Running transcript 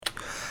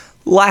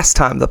Last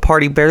time, the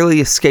party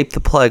barely escaped the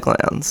Plague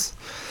Lands.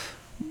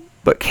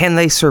 But can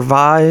they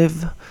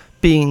survive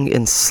being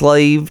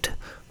enslaved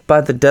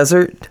by the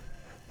desert?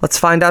 Let's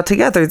find out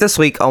together this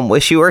week on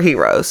Wish You Were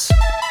Heroes.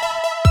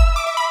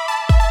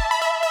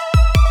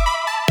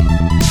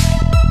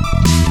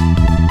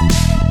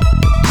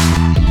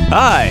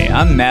 Hi,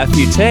 I'm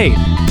Matthew Tate.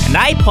 And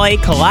I play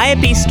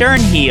Calliope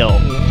Sternheel.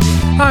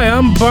 Hi,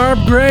 I'm Barb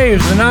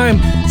Graves, and I'm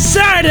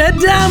Sarda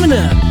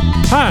Domina.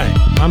 Hi,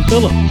 I'm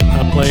Philip.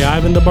 I play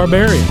Ivan the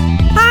Barbarian.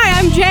 Hi,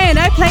 I'm Jay, and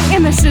I play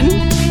Emerson.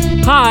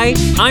 Hi,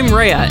 I'm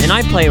Rhea, and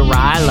I play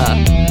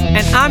Ryla.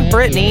 And I'm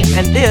Brittany,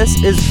 and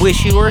this is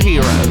Wish You Were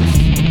Heroes.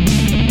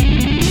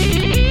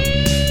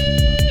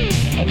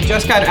 We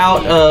just got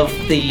out of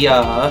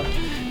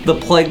the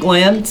Plague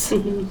Lands,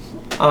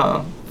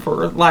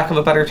 for lack of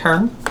a better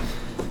term.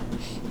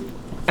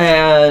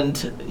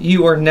 And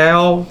you are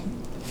now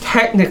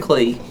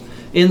technically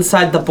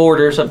inside the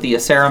borders of the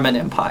Asaraman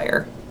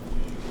Empire.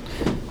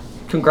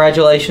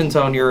 Congratulations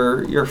on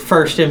your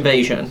first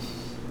invasion.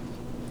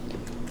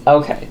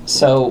 Okay,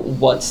 so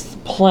what's the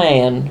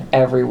plan,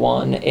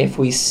 everyone, if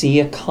we see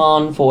a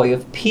convoy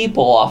of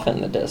people off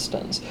in the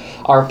distance?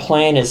 Our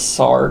plan is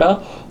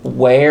Sarda,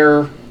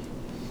 wear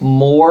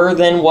more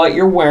than what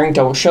you're wearing,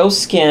 don't show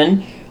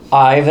skin.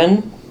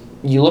 Ivan,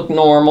 you look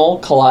normal.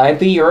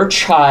 Calliope, you're a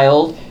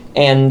child.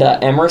 And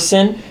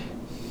Emerson...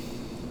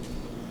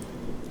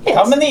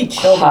 How many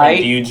children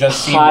do you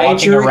just see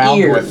walking around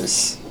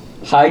with?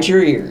 Hide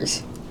your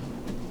ears.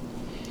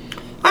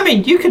 I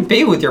mean, you could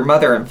be with your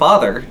mother and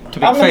father, to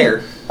be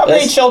fair. How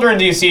many children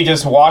do you see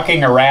just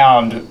walking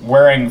around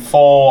wearing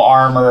full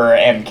armor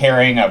and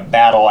carrying a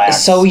battle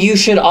axe? So you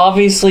should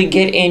obviously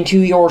get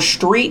into your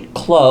street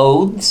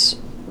clothes.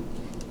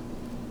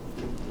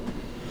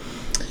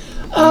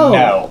 Oh.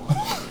 No.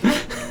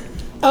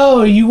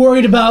 Oh, are you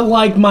worried about,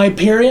 like, my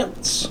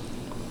appearance?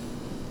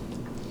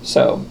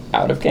 So,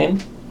 out of game.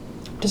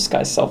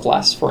 Disguise self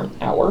lasts for an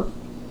hour.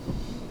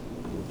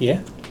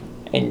 Yeah.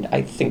 And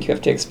I think you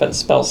have to expend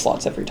spell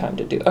slots every time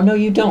to do. Oh, no,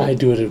 you don't. I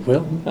do it at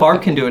will.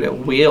 Barb can do it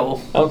at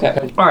will.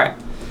 Okay. Alright.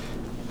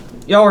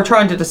 Y'all were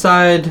trying to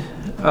decide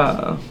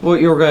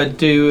what you were going to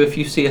do if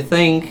you see a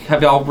thing.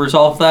 Have y'all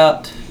resolved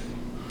that?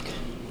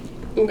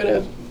 I'm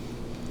gonna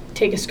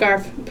take a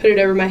scarf, put it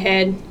over my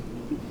head,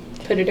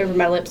 put it over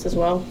my lips as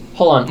well.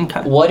 Hold on.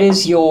 Okay. What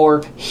is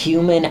your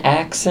human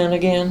accent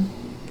again?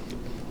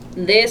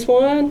 This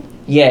one?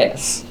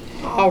 Yes.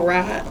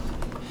 Alright.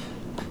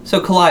 So,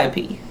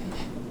 Calliope,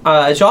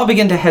 as y'all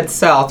begin to head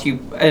south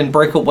and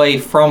break away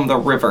from the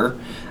river,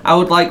 I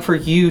would like for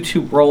you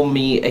to roll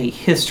me a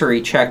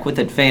history check with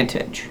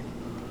advantage.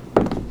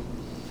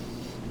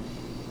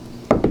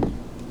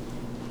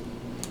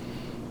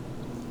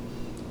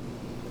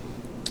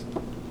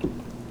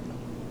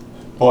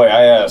 Boy,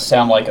 I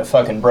sound like a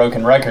fucking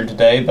broken record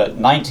today, but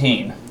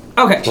 19.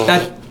 Okay,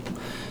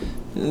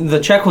 the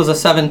check was a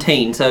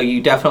 17, so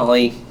you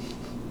definitely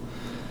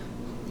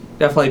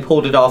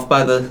pulled it off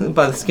by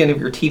the skin of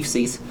your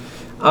teethsies.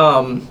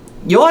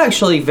 You'll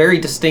actually very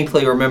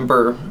distinctly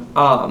remember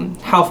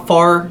how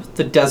far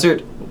the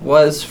desert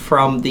was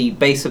from the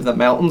base of the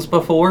mountains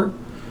before,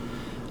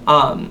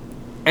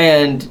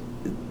 and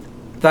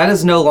that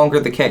is no longer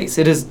the case.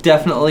 It is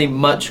definitely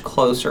much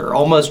closer,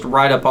 almost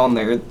right up on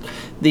there.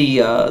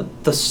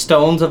 The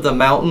stones of the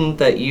mountain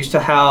that used to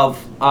have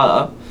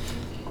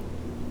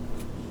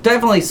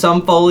definitely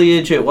some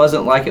foliage. It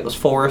wasn't like it was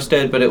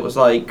forested, but it was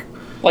like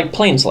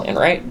Plainsland,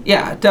 right?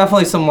 Yeah,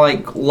 definitely some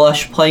like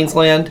lush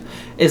plainsland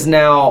is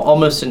now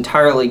almost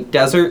entirely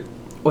desert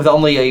with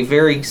only a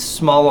very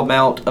small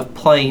amount of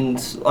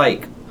plains,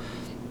 like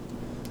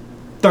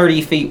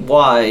 30 feet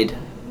wide,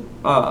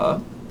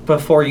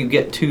 before you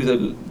get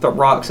to the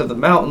rocks of the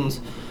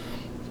mountains.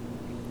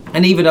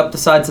 And even up the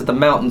sides of the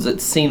mountains,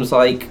 it seems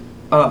like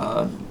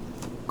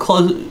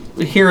close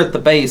here at the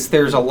base,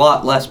 there's a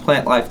lot less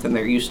plant life than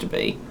there used to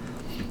be.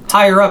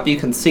 Higher up, you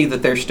can see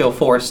that there's still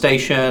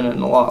forestation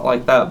and a lot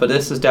like that, but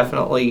this is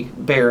definitely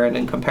barren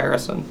in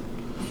comparison.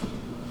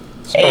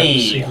 Starting to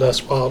see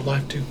less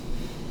wildlife, too.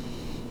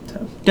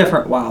 So,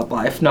 different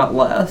wildlife, not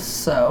less.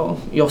 So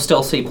you'll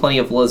still see plenty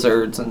of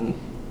lizards and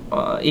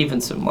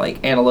even some like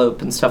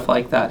antelope and stuff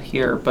like that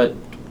here, but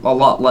a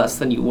lot less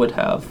than you would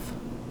have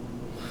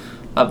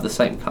of the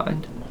same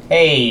kind.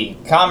 Hey,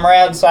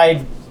 comrades,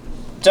 I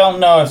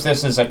don't know if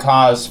this is a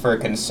cause for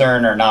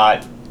concern or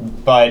not,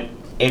 but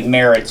it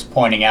merits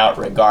pointing out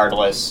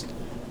regardless.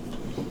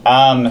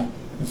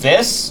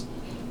 This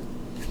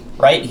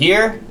right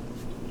here,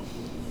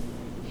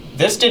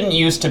 this didn't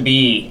used to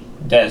be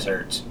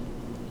desert.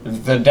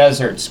 The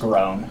desert's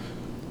grown.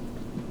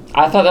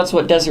 I thought that's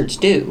what deserts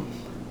do.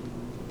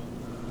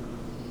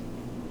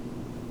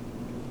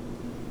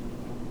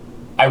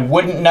 I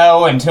wouldn't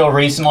know until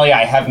recently.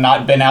 I have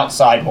not been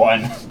outside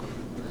one.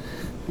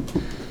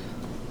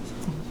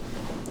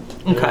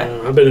 Okay.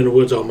 I've been in the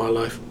woods all my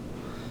life.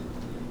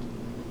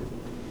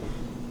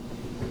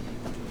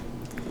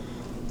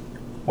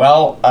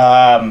 Well,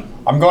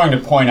 I'm going to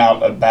point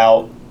out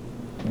about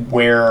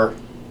where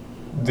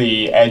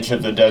the edge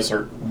of the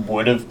desert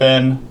would have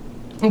been.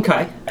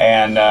 Okay.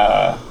 and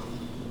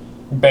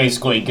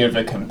basically give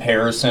a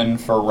comparison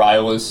for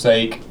Ryla's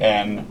sake.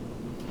 And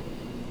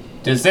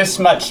does this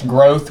much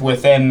growth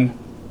within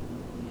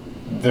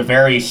the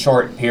very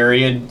short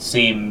period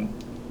seem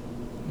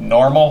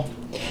normal?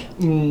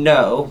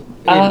 No.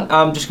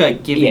 I'm just going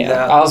to give you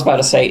that. I was about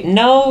to say,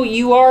 no,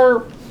 you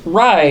are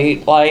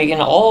right. Like,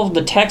 in all of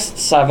the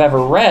texts I've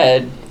ever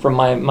read from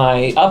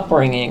my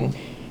upbringing,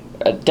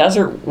 a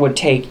desert would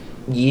take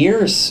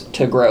years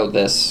to grow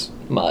this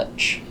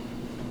much.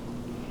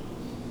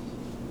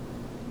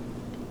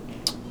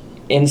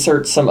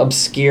 Insert some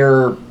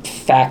obscure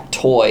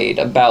factoid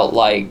about,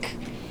 like,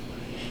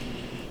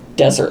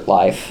 desert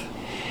life.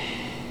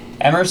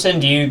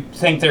 Emerson, do you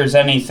think there's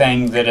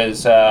anything that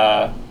is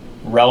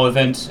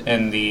relevant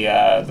in the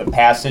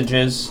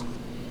passages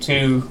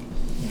to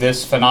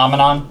this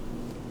phenomenon?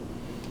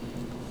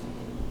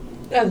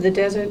 Of the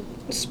desert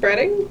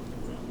spreading?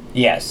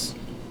 Yes.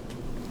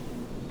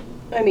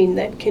 I mean,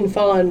 that can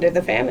fall under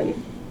the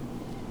famine.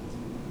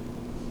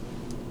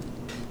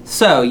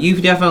 So, you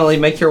definitely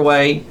make your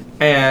way,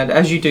 and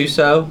as you do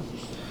so,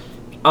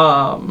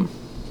 Oh,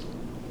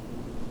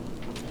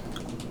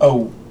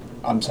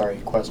 I'm sorry,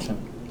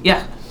 question.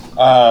 yeah.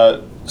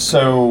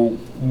 So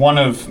one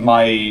of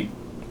my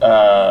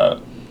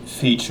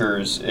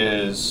features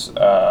is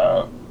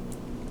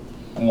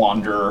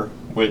Wander,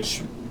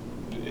 which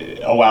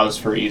allows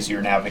for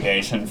easier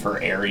navigation for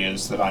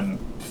areas that I'm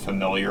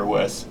familiar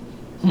with.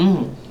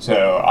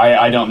 So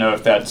I don't know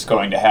if that's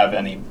going to have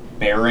any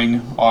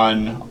bearing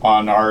on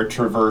our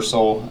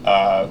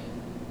traversal,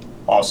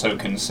 also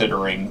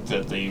considering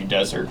that the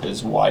desert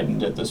is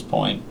widened at this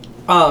point.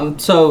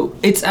 So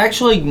it's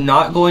actually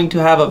not going to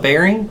have a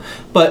bearing,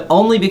 but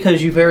only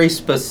because you very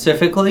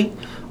specifically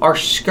are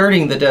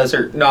skirting the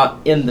desert, not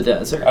in the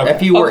desert. Okay.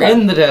 If you were Okay.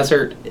 in the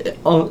desert,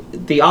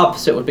 the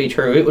opposite would be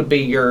true. It would be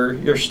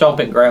your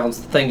stomping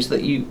grounds, the things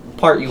that you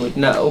would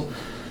know.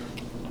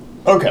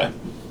 Okay.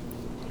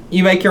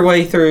 You make your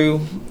way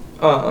through,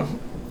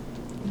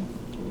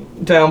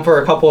 down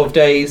for a couple of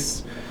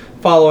days,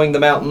 following the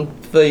mountain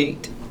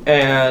feet,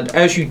 and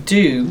as you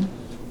do,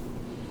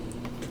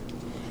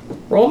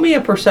 roll me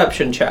a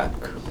perception check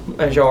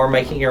as y'all are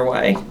making your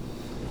way.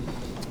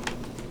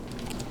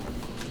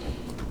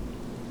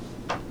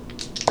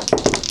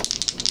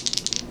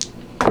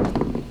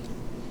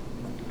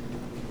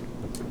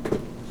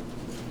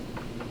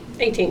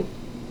 $18.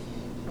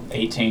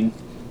 18.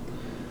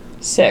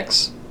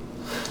 6.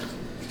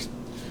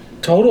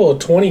 Total of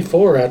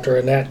 24 after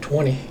a nat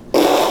 20.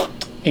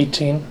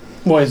 18.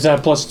 What, is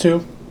that plus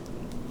 2?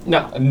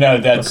 No. No,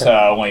 that's Okay.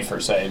 only for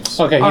saves.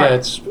 Okay, yeah, Alright.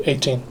 it's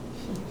 18.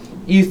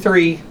 You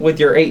three with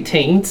your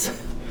 18s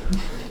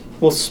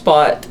will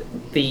spot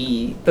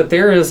that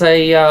there is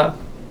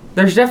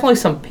there's definitely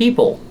some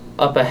people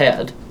up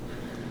ahead.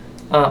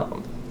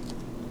 And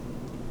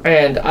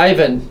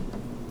Ivan,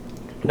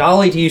 not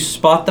only do you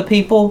spot the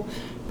people,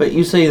 but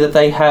you see that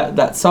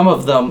that some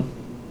of them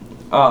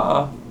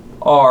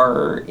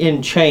are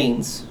in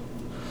chains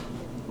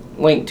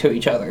linked to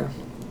each other.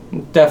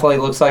 Definitely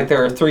looks like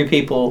there are 3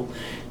 people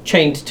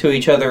chained to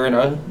each other in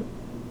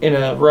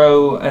a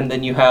row, and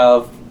then you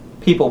have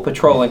people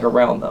patrolling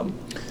around them.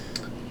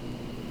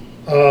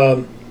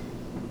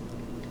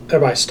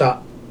 Everybody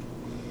stop.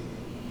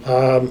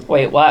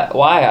 Wait, why,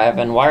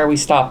 Ivan? Why are we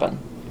stopping?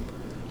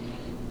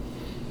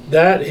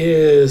 That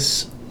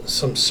is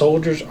some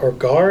soldiers or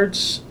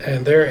guards,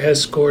 and they're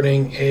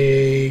escorting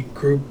a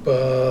group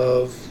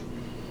of,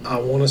 I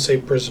want to say,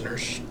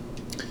 prisoners.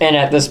 And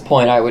at this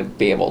point, I would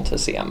be able to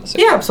see them.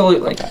 Yeah,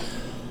 absolutely. Okay.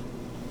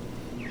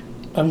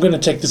 I'm going to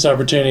take this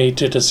opportunity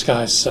to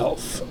disguise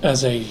self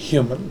as a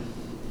human.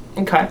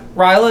 Okay.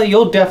 Ryla,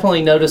 you'll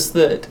definitely notice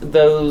that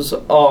those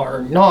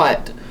are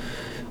not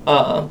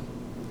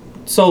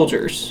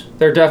soldiers.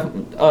 They're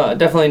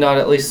definitely not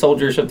at least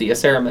soldiers of the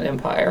Asaraman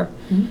Empire.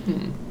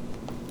 Mm-hmm.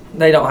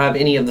 They don't have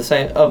any of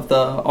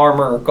the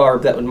armor or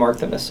garb that would mark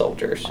them as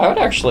soldiers. I would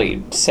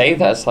actually say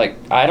that's like,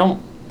 I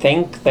don't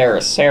think they're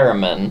a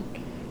Saruman.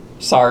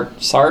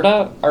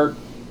 Sarda? Or,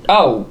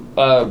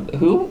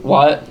 who?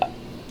 What?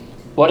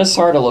 What does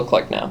Sarda look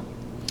like now?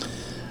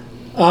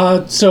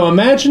 So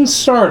imagine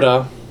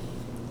Sarda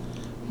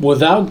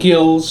without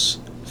gills,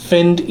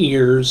 finned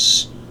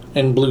ears,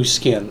 and blue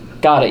skin.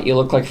 Got it. You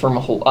look like from,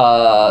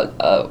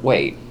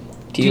 wait.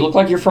 Do you look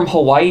like you're from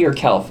Hawaii or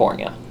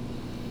California?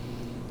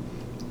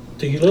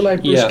 Do you look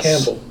like Bruce Yes.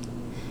 Campbell?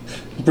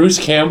 Bruce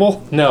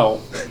Campbell?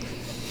 No.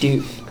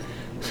 Do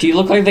you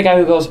look like the guy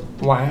who goes,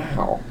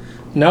 wow?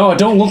 No, I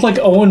don't look like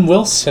Owen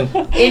Wilson.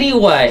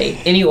 Anyway.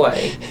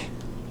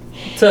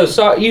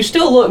 So you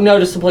still look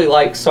noticeably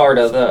like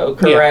Sarda, though,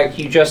 correct?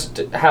 Yeah. You just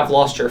have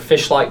lost your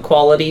fish-like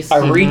qualities.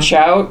 I reach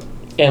out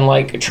and,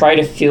 like, try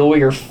to feel where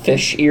your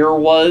fish ear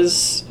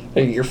was,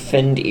 or your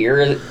finned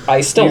ear.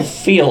 I still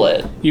feel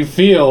it. You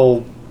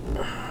feel...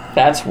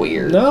 That's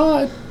weird. No,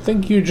 I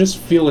think you just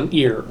feel an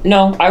ear.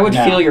 No, I would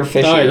feel your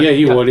fish ear. Yeah,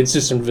 you would. It's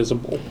just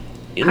invisible.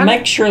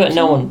 Make sure that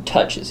no one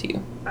touches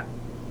you.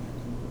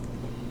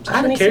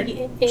 Can we care.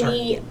 see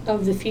any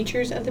of the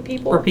features of the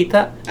people? Repeat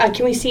that.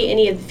 Can we see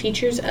any of the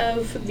features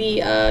of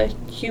the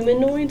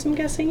humanoids, I'm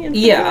guessing? In front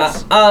of Yeah,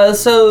 us?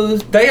 so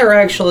they are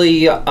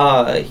actually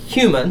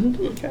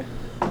human, Okay.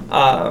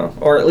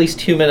 or at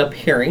least human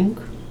appearing.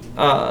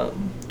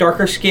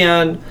 Darker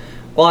skin,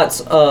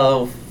 lots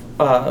of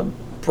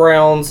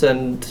browns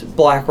and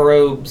black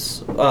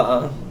robes,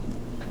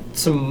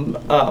 some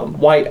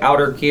white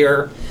outer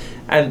gear,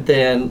 and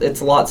then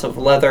it's lots of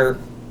leather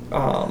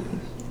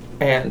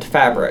and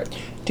fabric.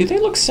 Do they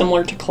look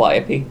similar to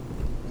Calliope?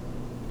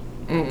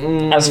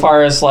 As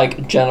far as,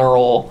 like,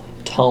 general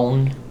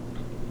tone?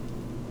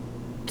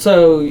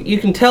 So you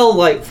can tell,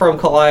 like, from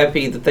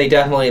Calliope that they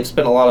definitely have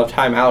spent a lot of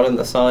time out in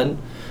the sun,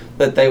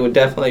 that they would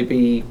definitely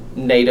be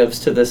natives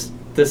to this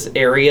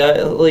area,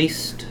 at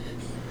least.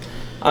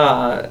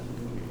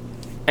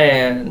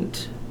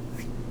 And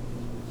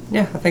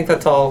yeah, I think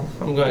that's all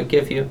I'm going to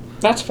give you.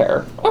 That's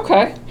fair.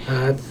 Okay.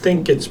 I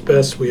think it's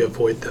best we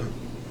avoid them.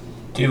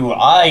 Do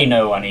I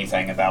know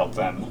anything about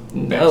them?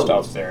 No. Based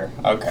off there.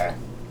 Okay.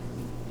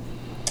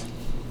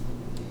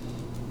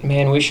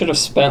 Man, we should have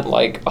spent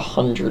like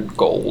 100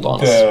 gold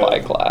on a The-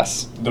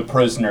 spyglass. The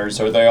prisoners,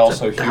 are they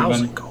also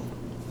 1,000 human? gold.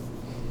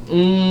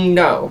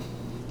 No.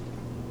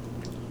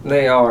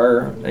 They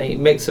are a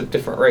mix of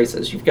different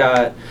races. You've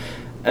got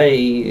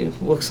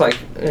looks like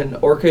an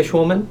orcish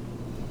woman,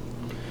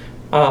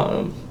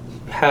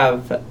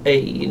 have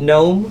a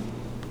gnome,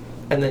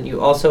 and then you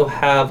also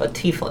have a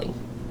tiefling.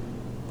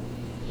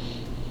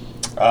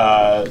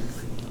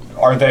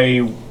 Are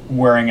they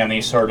wearing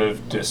any sort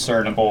of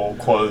discernible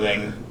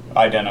clothing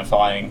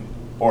identifying,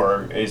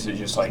 or is it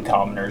just like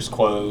commoners'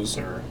 clothes,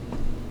 or?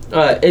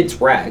 It's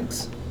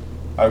rags.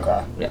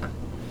 Okay. Yeah.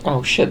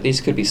 Oh shit,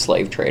 these could be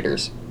slave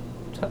traders.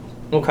 So,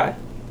 okay.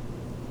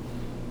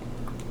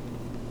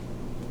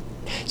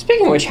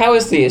 Speaking of which, how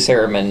is the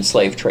Asaraman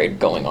slave trade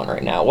going on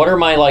right now? What are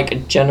my,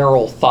 like,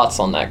 general thoughts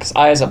on that? Because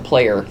I, as a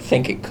player,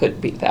 think it could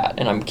be that,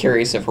 and I'm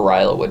curious if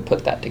Ryla would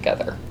put that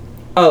together.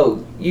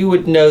 Oh, you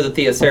would know that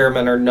the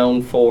Asaraman are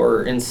known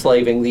for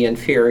enslaving the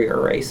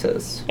inferior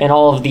races. And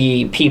all of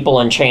the people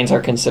in chains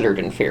are considered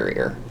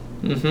inferior.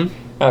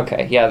 Mm-hmm.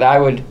 Okay, yeah, I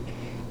would...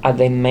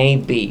 they may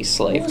be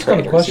slave That's kind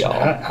of traders, question.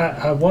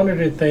 y'all. I wondered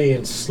if they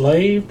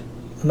enslaved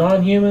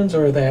non-humans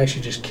or if they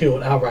actually just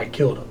outright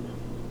killed them.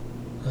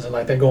 As in,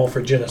 like, they're going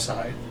for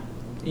genocide.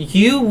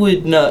 You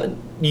would know.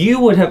 You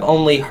would have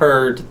only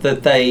heard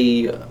that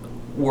they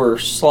were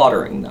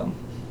slaughtering them.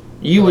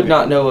 You would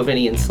not know of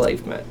any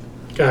enslavement.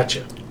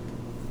 Gotcha.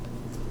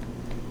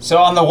 So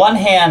on the one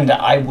hand,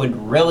 I would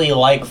really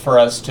like for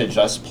us to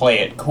just play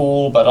it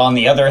cool, but on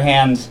the other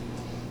hand,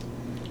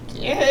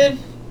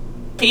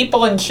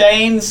 people in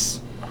chains,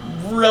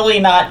 really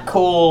not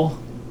cool.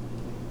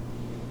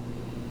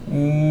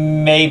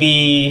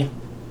 Maybe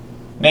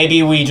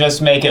we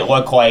just make it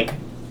look like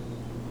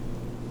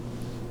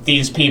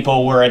these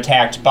people were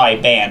attacked by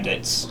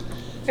bandits.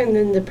 And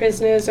then the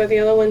prisoners are the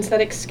other ones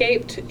that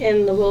escaped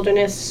in the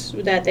wilderness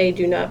that they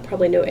do not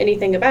probably know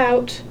anything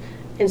about,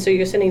 and so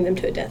you're sending them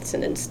to a death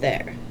sentence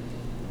there.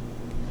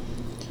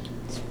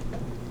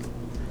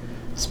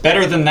 It's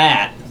better than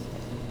that.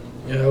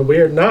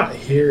 We're not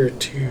here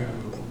to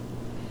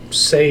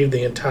save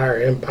the entire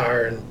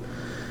empire and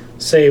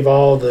save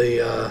all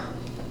the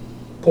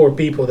poor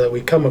people that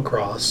we come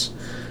across.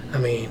 I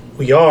mean,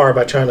 we are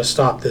by trying to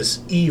stop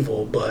this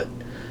evil, but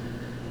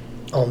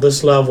on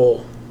this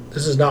level,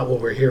 this is not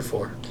what we're here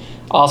for.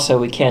 Also,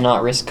 we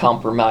cannot risk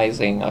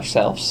compromising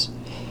ourselves.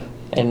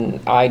 And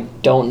I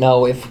don't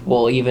know if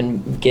we'll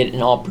even get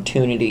an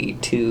opportunity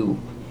to...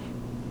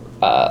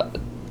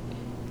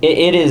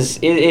 It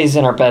is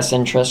in our best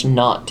interest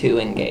not to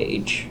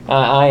engage.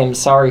 I am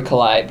sorry,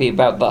 Calliope,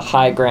 about the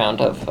high ground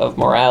of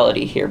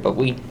morality here, but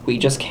we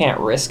just can't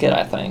risk it,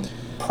 I think.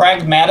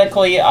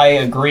 Pragmatically, I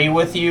agree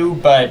with you,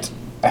 but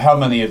how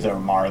many of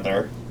them are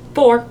there?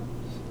 4.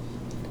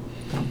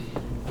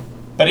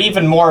 But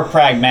even more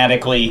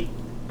pragmatically,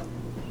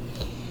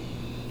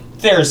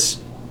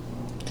 there's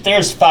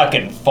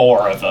fucking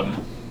 4 of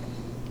them.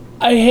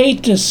 I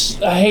hate to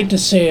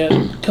say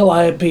it,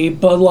 Calliope,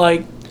 but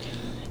like,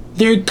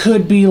 there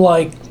could be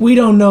like, we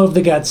don't know if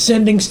they got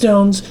sending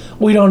stones.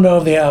 We don't know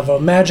if they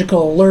have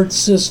magical alert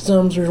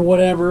systems or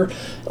whatever.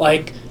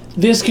 Like,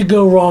 this could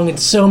go wrong in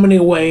so many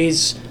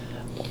ways.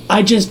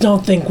 I just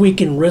don't think we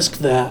can risk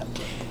that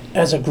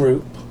as a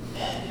group.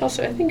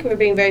 Also, I think we're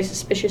being very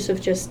suspicious of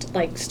just,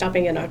 like,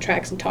 stopping in our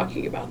tracks and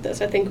talking about this.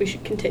 I think we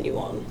should continue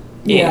on.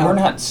 Yeah. We're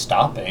not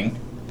stopping.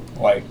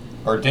 Like,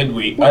 or did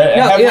we?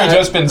 yeah, have yeah. we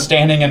just been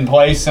standing in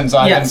place since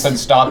Ivan Yes. said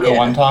stop the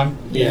one time?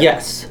 Yeah.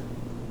 Yes.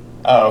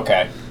 Oh,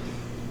 okay.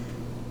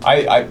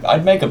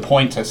 I'd make a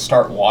point to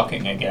start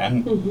walking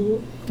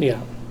again. Yeah.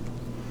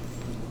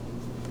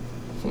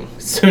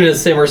 As soon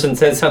as Emerson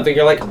said something,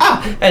 you're like,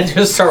 and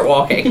just start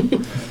walking.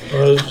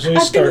 Well, as we I've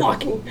been start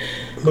walking.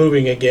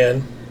 moving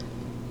again,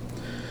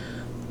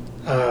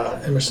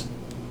 Emerson,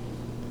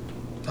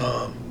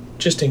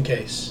 just in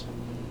case,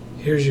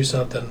 here's you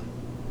something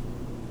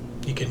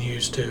you can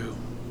use to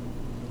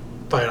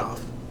fight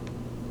off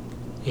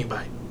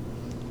anybody.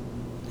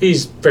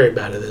 He's very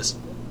bad at this.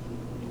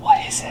 What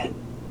is it?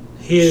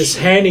 He is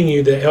handing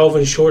you the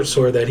elven short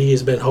sword that he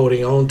has been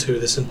holding on to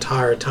this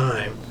entire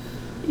time.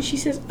 She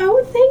says,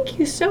 "Oh, thank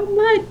you so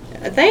much.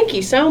 Thank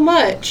you so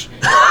much.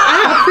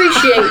 I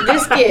appreciate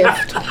this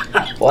gift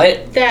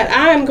What? that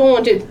I'm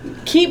going to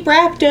keep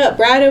wrapped up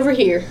right over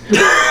here."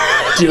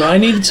 Do I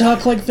need to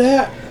talk like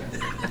that?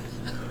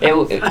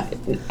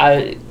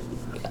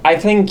 I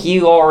think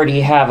you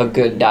already have a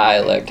good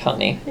dialect,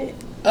 honey.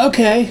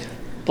 Okay.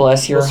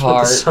 Bless your What's with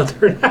heart. the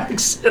southern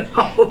accent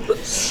all of a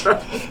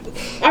sudden?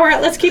 All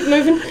right, let's keep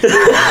moving.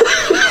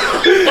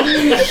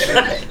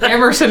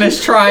 Emerson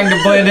is trying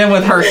to blend in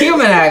with her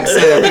human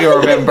accent, if you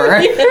remember.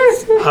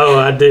 Yes. Oh,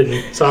 I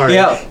didn't. Sorry.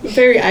 Yep.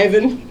 Very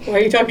Ivan. Why are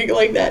you talking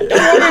like that? Don't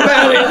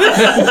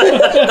worry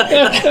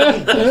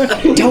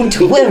about it. Don't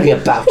worry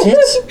about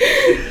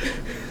it.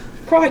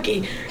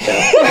 Crikey.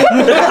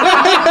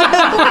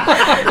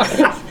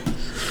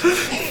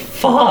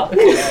 Fuck.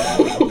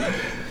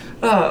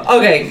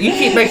 Okay, you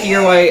keep making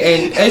your way,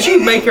 and as you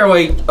make your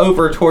way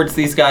over towards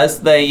these guys,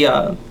 they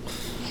have,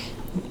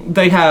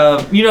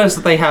 you notice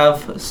that they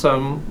have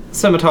some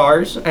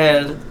scimitars,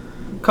 and a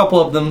couple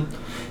of them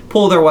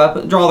draw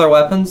their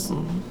weapons.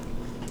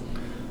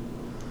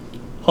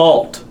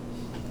 Halt.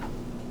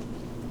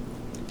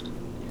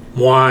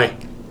 Why?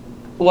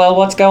 Well,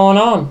 what's going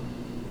on?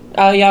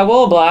 Yeah,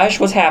 we'll oblige.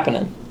 What's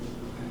happening?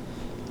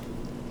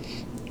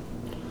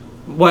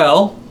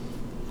 Well,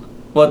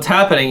 what's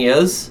happening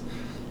is,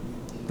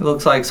 it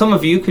looks like some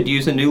of you could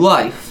use a new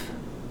life.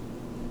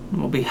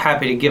 We'll be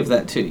happy to give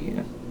that to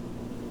you.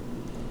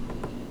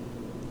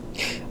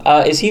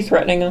 Is he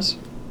threatening us?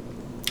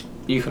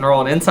 You can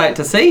roll an insight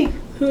to see.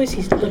 Who is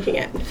he looking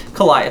at?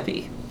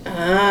 Calliope.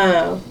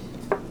 Oh,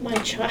 my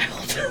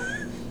child.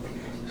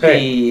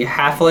 The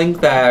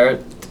halfling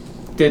that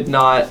did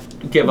not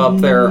give up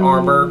their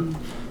armor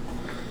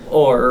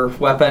or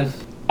weapon.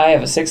 I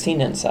have a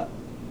 16 insight.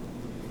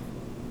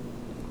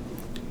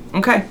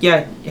 Okay,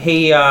 yeah,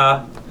 he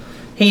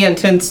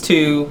intends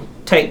to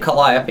take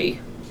Calliope.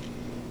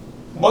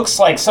 Looks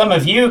like some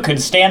of you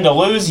could stand to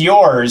lose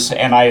yours,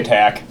 and I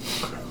attack.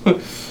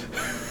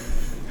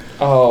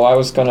 Oh, I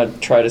was gonna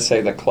try to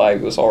say that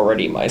Clyde was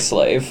already my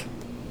slave.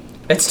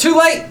 It's too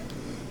late.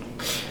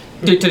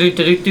 The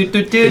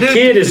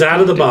kid is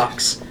out of the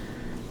box.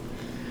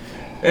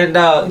 And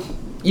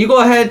you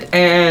go ahead,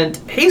 and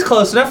he's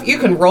close enough. You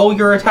can roll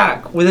your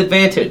attack with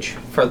advantage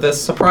for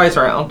this surprise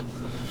round.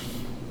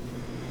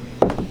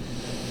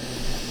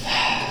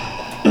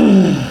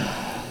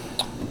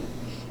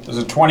 Does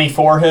a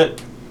 24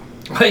 hit?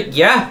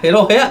 Yeah,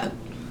 it'll hit. I'm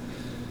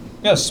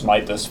gonna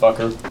smite this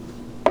fucker.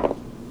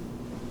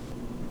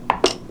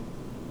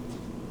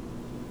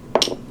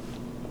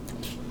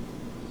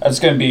 That's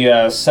gonna be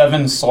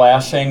 7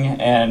 slashing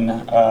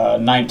and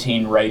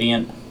 19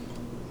 radiant.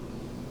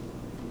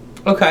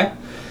 Okay.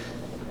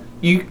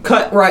 You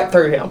cut right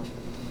through him.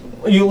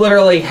 You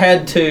literally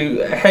head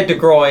to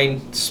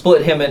groin,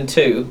 split him in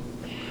two.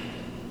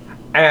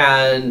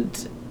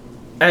 And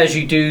as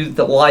you do,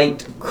 the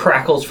light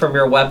crackles from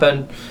your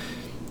weapon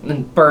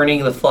and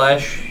burning the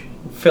flesh,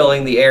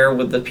 filling the air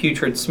with the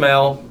putrid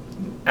smell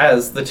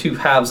as the two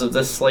halves of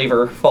this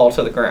slaver fall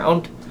to the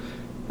ground.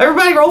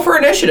 Everybody roll for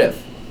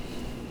initiative.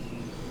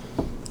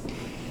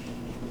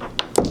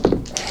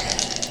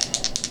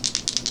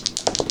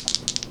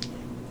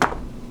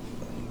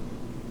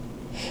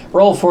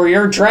 Roll for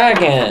your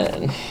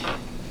dragon.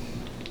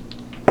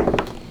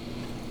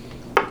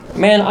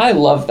 Man, I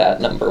love that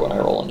number when I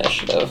roll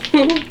initiative.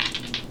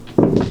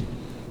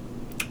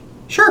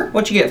 Sure.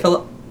 What you get,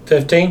 Philip?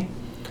 15.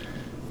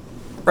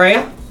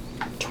 Rhea?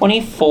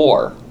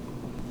 24.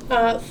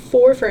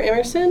 4 for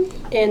Emerson,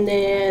 and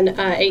then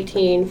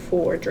 18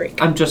 for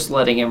Drake. I'm just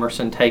letting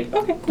Emerson take...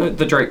 Okay, cool.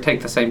 The Drake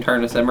take the same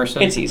turn as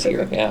Emerson. It's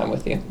easier. Yeah, I'm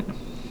with you.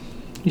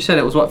 You said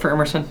it was what for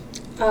Emerson?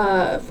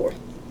 4.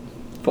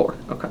 4.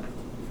 Okay.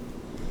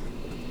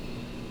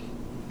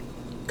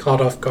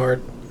 Caught off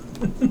guard.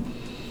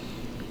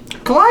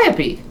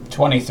 Calliope.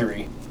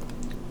 23.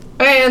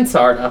 And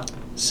Sarda.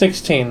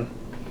 16.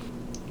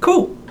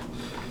 Cool.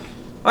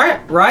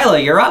 Alright,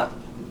 Riley, you're up.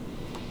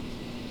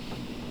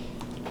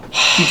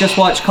 You just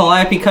watched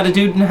Calliope cut a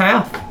dude in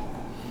half.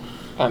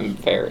 I'm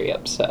very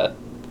upset.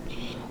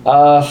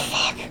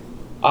 Fuck.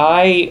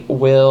 I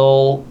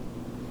will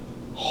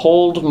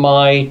hold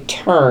my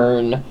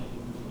turn,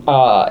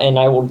 and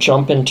I will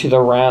jump into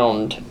the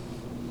round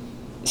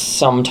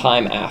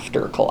sometime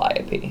after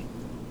Calliope.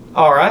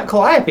 Alright,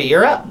 Calliope,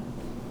 you're up.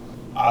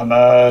 I'm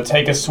gonna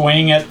take a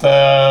swing at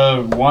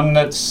the one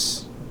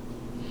that's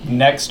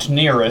next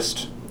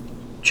nearest.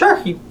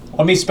 Sure.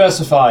 Let me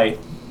specify.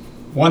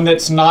 One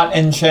that's not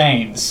in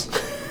chains.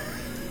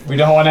 We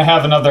don't want to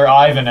have another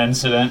Ivan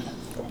incident.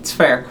 It's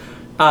fair.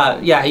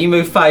 Yeah, you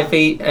move 5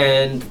 feet,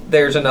 and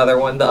there's another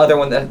one. The other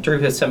one that drew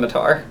his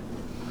scimitar.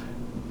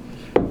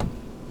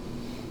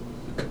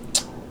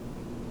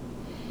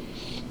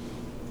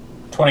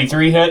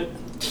 $23 hit.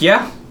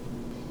 Yeah.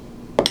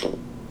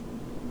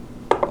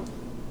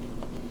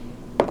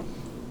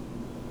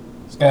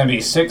 It's gonna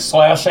be 6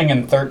 slashing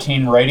and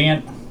 13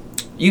 radiant.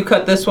 You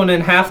cut this one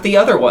in half the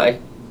other way.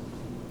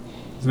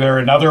 Is there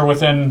another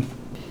within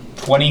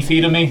 20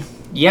 feet of me?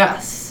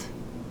 Yes.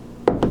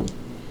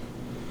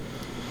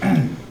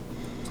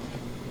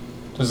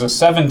 Does a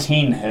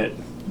 17 hit?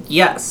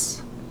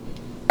 Yes.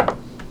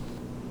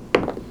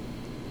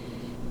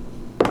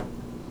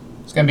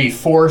 It's going to be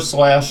 4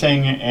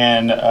 slashing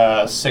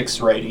and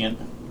 6 radiant.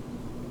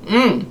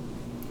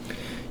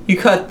 You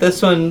cut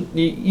this one.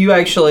 You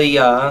actually,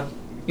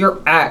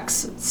 your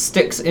axe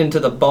sticks into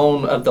the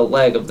bone of the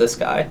leg of this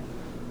guy.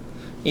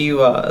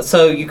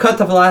 So you cut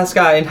the last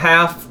guy in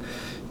half.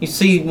 You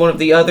see one of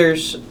the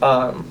others,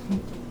 but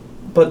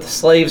the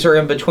slaves are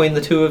in between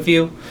the two of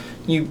you.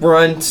 You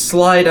run,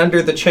 slide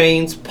under the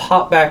chains,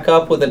 pop back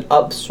up with an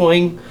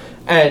upswing,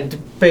 and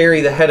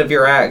bury the head of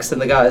your axe in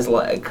the guy's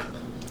leg.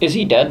 Is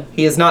he dead?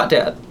 He is not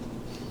dead.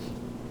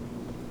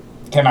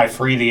 Can I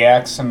free the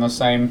axe in the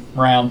same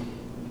round?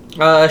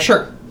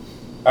 Sure.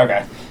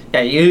 Okay.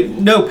 Yeah,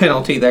 no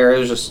penalty there. It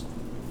was just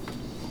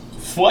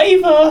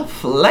Flavor!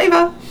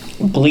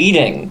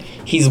 Bleeding.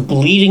 He's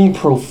bleeding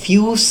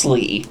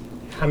profusely.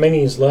 How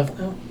many is left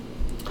now?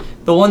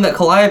 The one that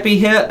Calliope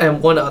hit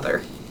and one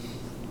other.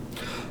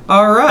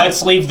 All right.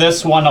 Let's leave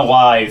this one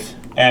alive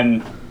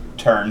and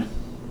turn.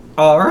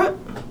 All right.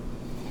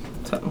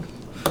 So,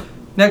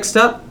 next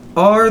up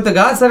are the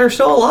guys that are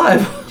still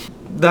alive.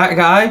 That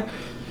guy,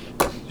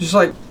 just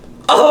like,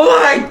 oh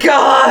my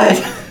god!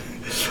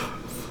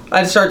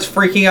 And starts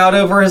freaking out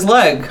over his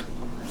leg.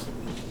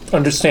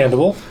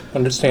 Understandable.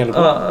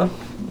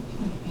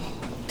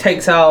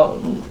 Takes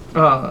out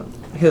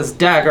his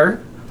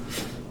dagger,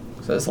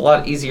 so it's a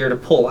lot easier to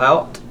pull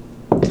out.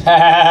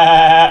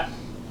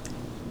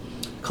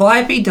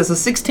 Calliope, does a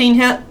 16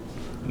 hit?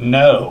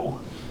 No.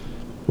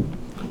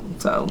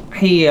 So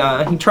he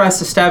tries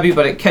to stab you,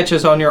 but it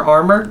catches on your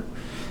armor,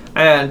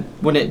 and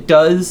when it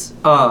does,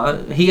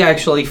 he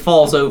actually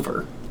falls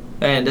over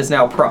and is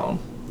now prone.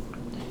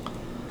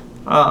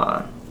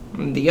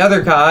 The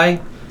other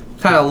guy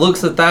kind of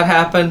looks at that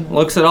happen,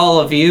 looks at all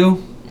of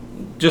you,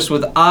 just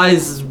with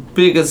eyes as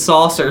big as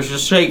saucers,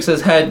 just shakes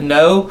his head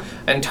no,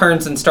 and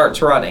turns and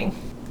starts running.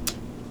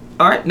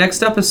 Alright,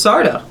 next up is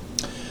Sarda.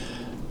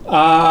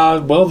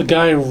 Well, the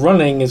guy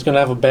running is going to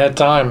have a bad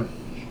time,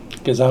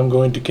 because I'm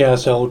going to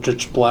cast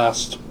Eldritch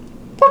Blast.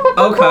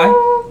 Okay.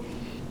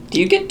 Do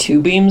you get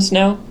 2 beams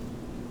now?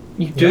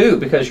 You do,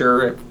 because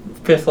you're at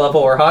 5th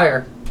level or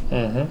higher.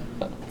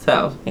 Mm-hmm.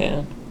 So,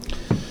 Yeah.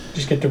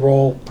 Just get to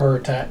roll per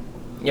attack.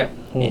 yeah.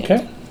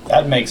 Okay.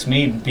 That makes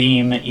me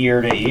beam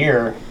ear to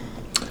ear.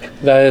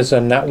 That is a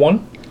nat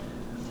 1.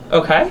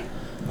 Okay.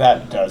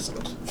 That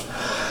doesn't.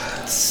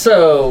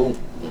 So,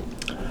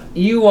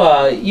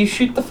 you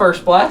shoot the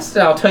first blast,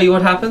 and I'll tell you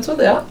what happens with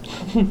that.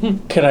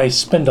 Can I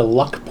spend a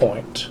luck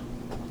point?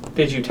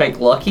 Did you take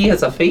lucky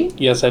as a feat?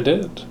 Yes, I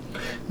did.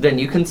 Then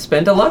you can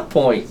spend a luck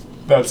point.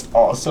 That's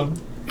awesome.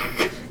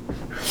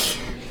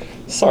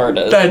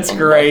 Sarda. That's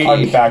great.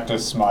 I'm back to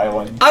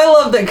smiling. I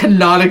love that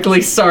canonically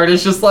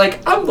Sarda's just like,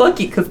 I'm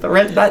lucky because the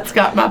red knight's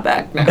got my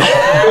back now.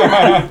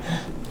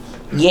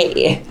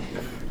 Yeah.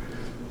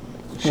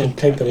 Should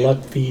take the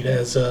luck feat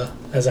as a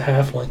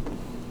halfling.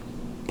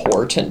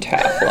 Portent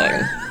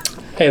halfling.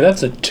 Hey,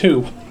 that's a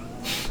 2.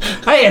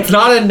 Hey, it's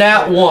not a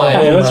nat 1.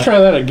 Hey, let's try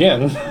that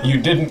again. You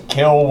didn't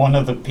kill one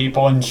of the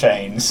people in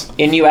chains.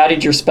 And you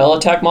added your spell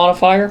attack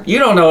modifier? You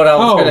don't know what I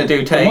was going to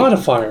do, the Tate.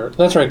 modifier.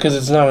 That's right, because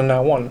it's not a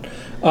nat 1.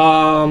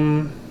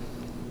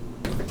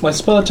 My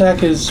spell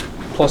attack is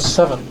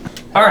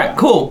 +7. Alright,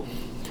 cool.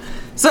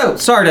 So,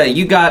 Sarda,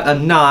 you got a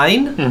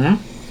 9.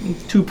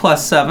 Mm-hmm. 2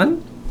 plus 7.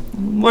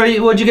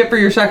 What'd you get for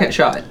your second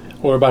shot?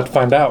 We're about to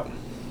find out.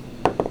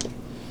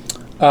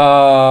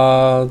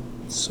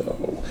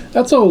 So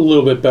that's a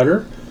little bit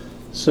better.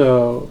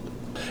 So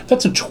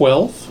that's a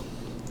 12.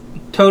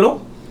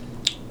 Total?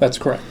 That's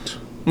correct.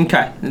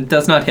 Okay, it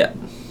does not hit.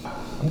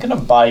 I'm gonna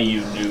buy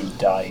you new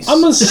dice.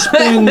 I'm gonna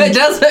spend. It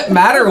doesn't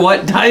matter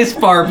what dice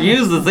Barb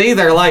uses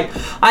either. Like,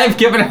 I've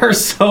given her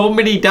so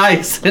many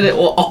dice, and it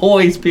will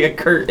always be a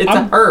curse. It's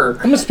a her.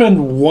 I'm gonna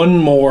spend 1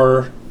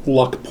 more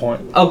luck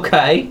point.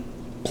 Okay.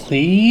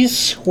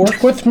 Please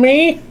work with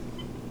me.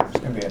 It's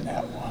gonna be a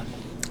nat 1.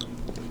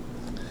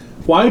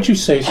 Why would you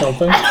say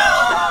something?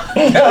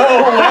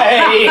 No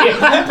way!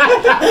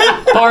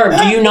 Barb,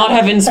 do you not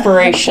have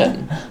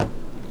inspiration?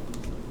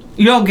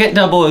 You don't get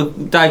double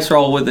dice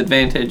roll with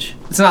advantage.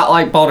 It's not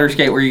like Baldur's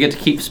Gate where you get to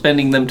keep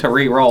spending them to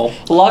re-roll.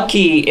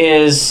 Lucky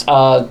is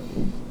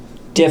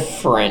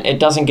different. It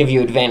doesn't give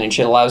you advantage.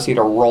 It allows you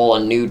to roll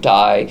a new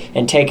die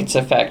and take its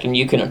effect, and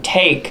you can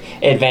take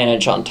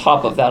advantage on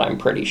top of that, I'm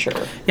pretty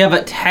sure. Yeah,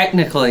 but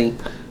technically,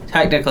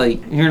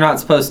 you're not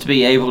supposed to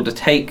be able to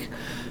take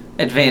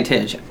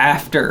advantage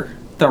after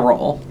the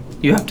roll.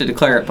 You have to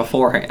declare it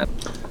beforehand.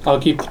 I'll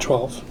keep the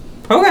 12.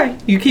 Okay,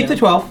 you keep the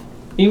 12.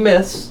 You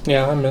miss.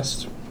 Yeah, I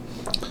missed.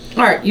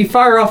 Alright, you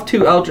fire off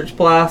 2 Eldritch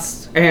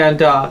Blasts, and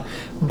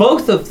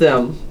both of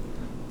them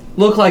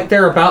look like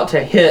they're about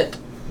to hit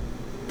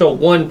the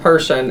one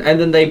person, and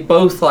then they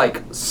both,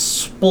 like,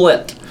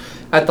 split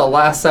at the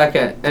last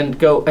second and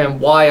go and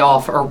Y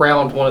off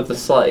around one of the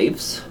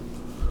slaves.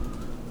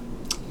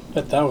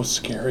 But that was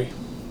scary.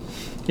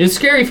 It's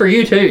scary for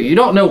you too. You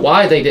don't know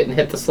why they didn't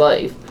hit the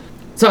slave.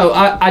 So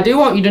I do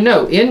want you to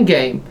know, in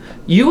game,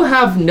 you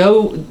have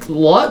no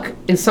luck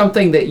is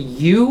something that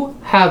you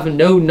have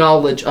no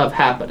knowledge of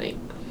happening.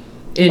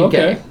 In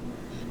game.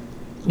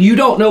 You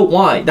don't know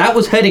why. That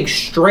was heading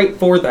straight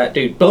for that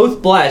dude.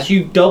 Both blasts,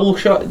 you double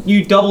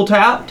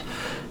tapped,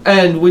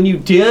 and when you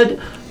did,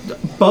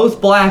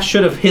 both blasts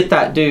should have hit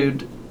that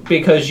dude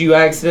because you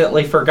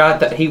accidentally forgot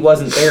that he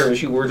wasn't there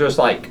as you were just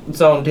like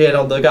zoned in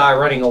on the guy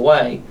running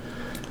away.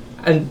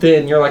 And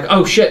then you're like,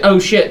 oh shit,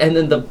 and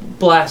then the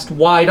blast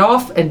wide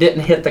off and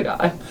didn't hit the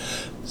guy.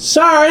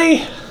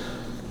 Sorry!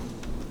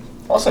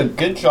 Also,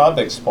 good job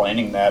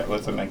explaining that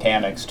with the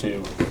mechanics,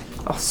 too.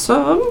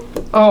 Awesome.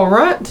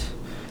 Alright.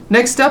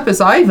 Next up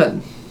is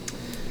Ivan.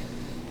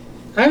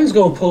 Ivan's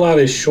going to pull out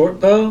his short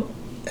bow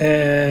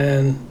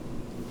and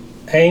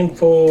aim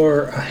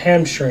for a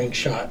hamstring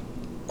shot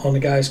on the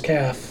guy's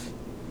calf.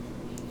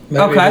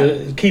 Maybe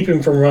to keep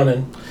him from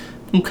running.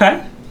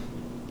 Okay.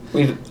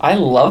 I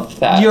love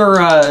that.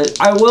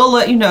 I will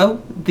let you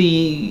know,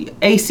 the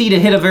AC to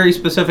hit a very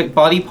specific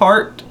body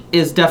part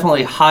is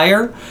definitely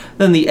higher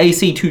than the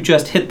AC to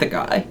just hit the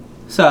guy.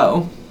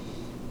 So.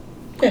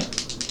 Yeah.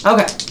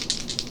 Okay.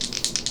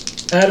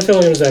 I had a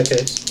feeling it was that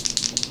case.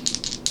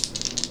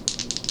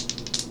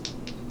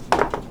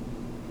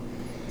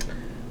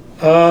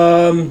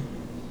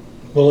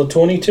 Will a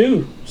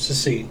 22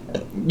 succeed?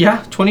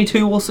 Yeah,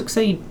 22 will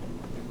succeed.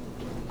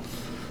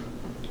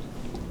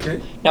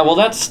 Okay. Now, will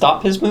that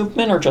stop his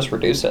movement or just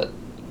reduce it?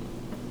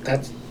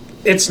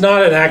 It's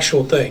not an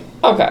actual thing.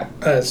 Okay.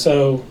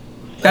 So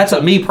That's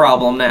a me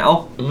problem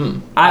now.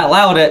 I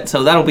allowed it,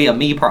 so that'll be a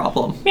me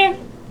problem. Yeah.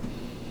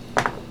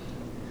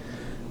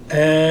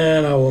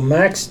 And I will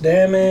max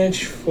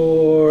damage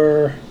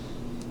for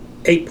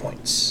 8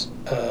 points,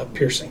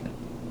 piercing.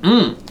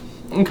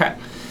 Okay.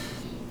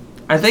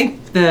 I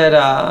think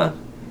that,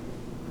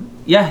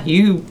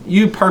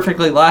 you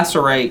perfectly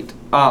lacerate.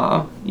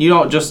 You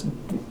don't just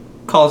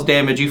cause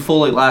damage, you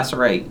fully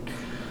lacerate.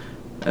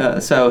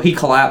 So he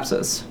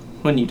collapses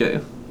when you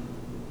do.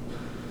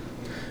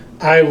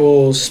 I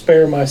will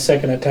spare my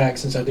second attack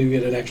since I do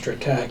get an extra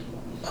attack,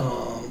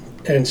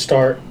 and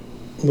start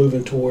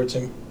moving towards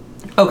him.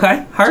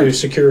 Okay, To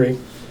secure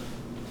him.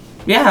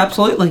 Yeah,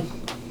 absolutely.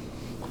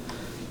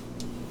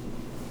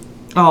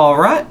 All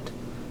right.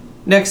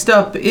 Next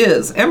up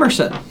is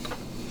Emerson.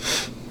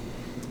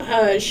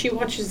 She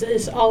watches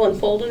this all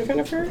unfold in front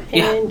of her,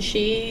 and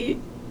she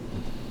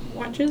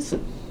watches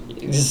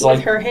Just with like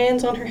her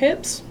hands on her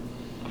hips.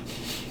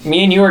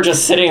 me and you are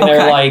just sitting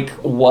there like,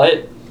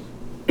 what?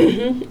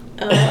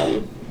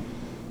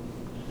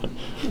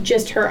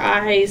 Just her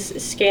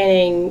eyes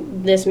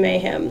scanning this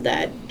mayhem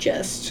that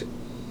just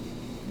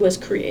was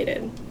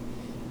created.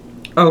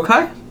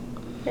 Okay.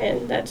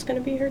 And that's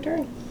going to be her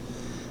turn.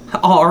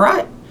 All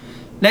right.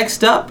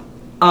 Next up,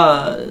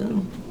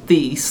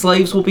 the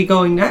slaves will be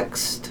going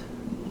next,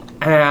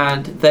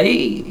 and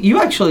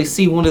you actually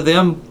see one of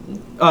them.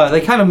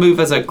 They kind of move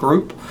as a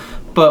group,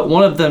 but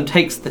one of them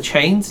takes the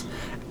chains,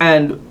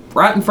 and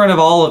right in front of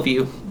all of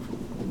you,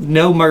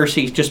 no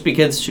mercy, just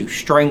begins to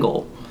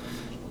strangle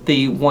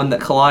the one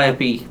that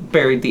Calliope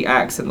buried the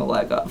axe in the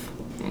leg of,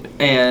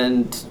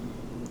 and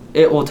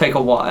it will take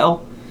a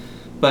while,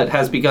 but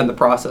has begun the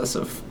process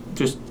of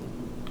just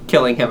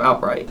killing him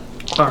outright.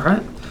 All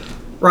right.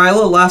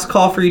 Ryla, last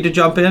call for you to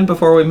jump in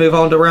before we move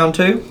on to round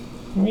 2.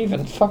 I don't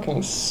even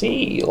fucking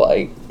see,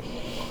 like,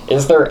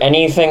 is there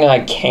anything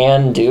I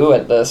can do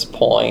at this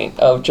point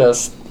of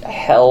just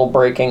hell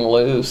breaking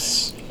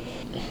loose?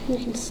 You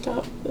can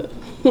stop the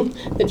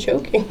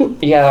choking.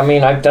 Yeah, I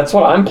mean, that's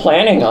what I'm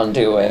planning on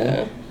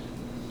doing.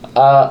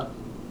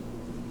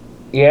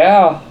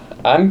 Yeah,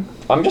 I'm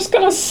just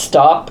gonna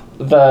stop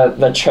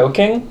the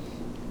choking.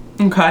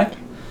 Okay.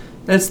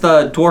 It's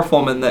the dwarf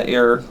woman that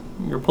you're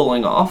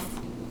pulling off.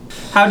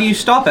 How do you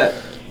stop it?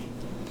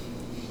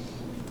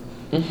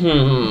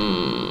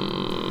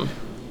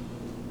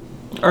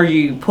 Are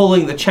you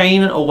pulling the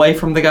chain away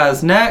from the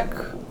guy's neck?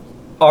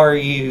 Are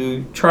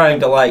you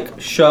trying to, like,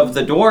 shove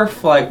the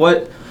dwarf? Like,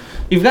 what?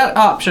 You've got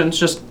options.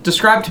 Just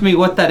describe to me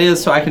what that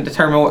is so I can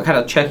determine what kind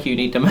of check you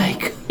need to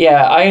make.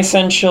 Yeah, I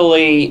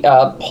essentially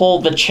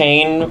pull the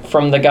chain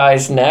from the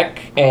guy's neck,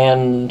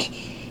 and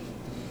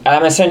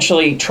I'm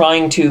essentially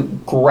trying to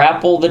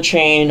grapple the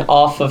chain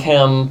off of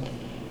him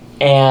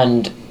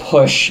and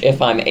push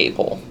if I'm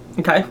able.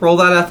 Okay, roll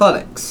that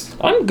athletics.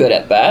 I'm good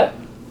at that.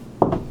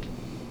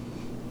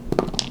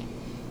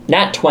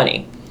 Nat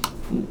 20.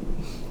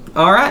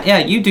 All right, yeah,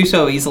 you do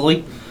so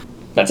easily.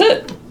 That's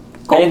it.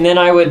 Cool. And then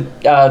I would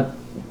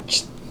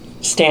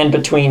stand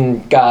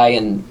between guy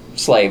and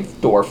slave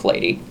dwarf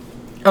lady.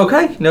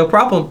 Okay, no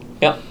problem.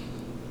 Yep.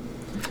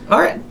 All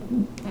right,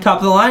 top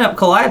of the lineup,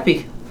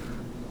 Calliope.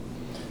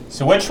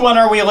 So which one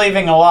are we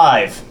leaving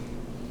alive?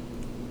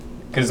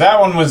 Because that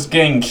one was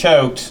getting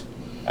choked.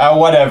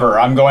 Whatever,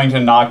 I'm going to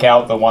knock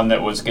out the one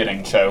that was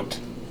getting choked.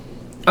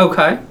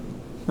 Okay,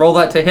 roll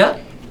that to hit.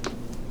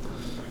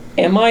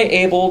 Am I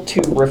able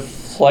to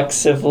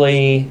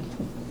reflexively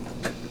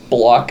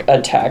block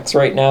attacks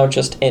right now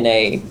just in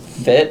a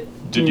fit?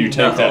 Did you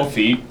take that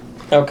feat?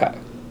 Okay.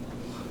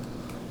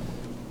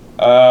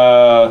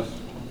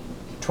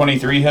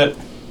 23 hit.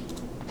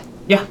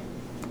 Yeah.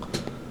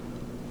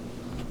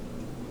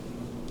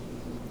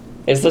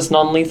 Is this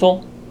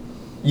non-lethal?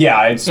 Yeah,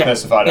 I'd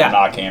specified Yeah. I'm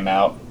knocking him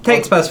out.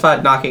 Take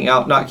specified knocking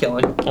out, not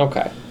killing.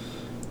 Okay.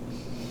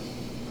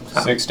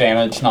 6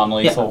 damage,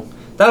 non-lethal.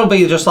 That'll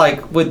be just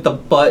like with the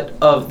butt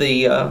of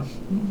the,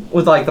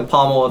 with like the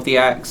pommel of the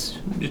axe.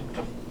 Just,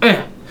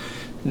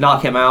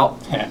 knock him out.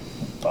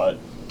 But.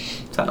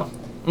 So,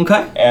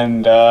 okay.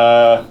 And,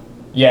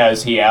 yeah,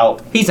 is he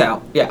out? He's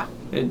out, yeah.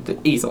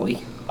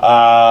 Easily.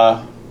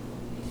 Ivan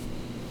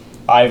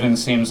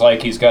seems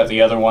like he's got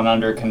the other one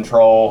under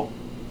control.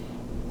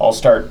 I'll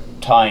start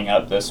tying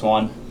up this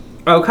one.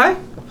 Okay.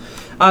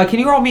 Can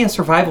you roll me a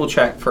survival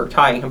check for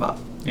tying him up?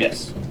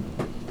 Yes.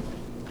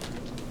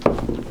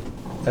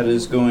 That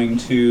is going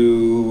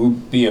to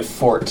be a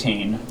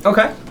 14.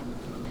 Okay.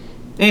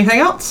 Anything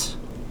else?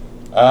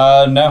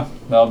 No.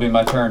 That'll be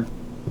my turn.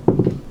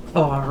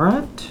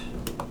 Alright.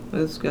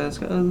 This guy's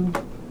got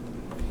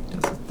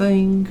does a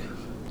thing.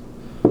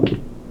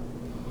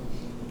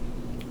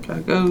 Guy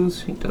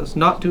goes. He does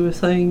not do a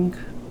thing.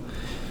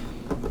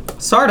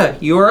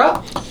 Sarda, you are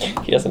up.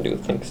 He doesn't do a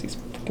thing because he's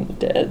fucking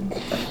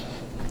dead.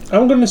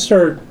 I'm going to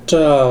start,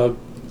 I'm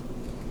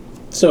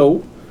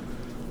going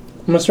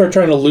to start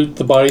trying to loot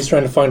the bodies,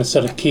 trying to find a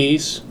set of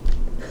keys.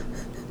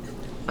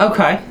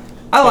 Okay.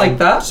 I like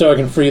that. So I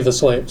can free the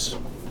slaves.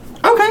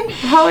 Okay.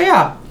 Hell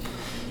yeah.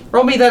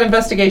 Roll me that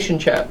investigation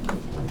check.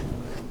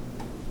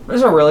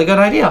 That's a really good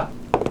idea.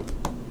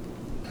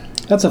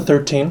 That's a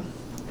 13.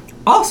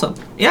 Awesome.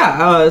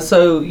 Yeah,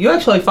 so you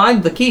actually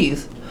find the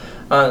keys.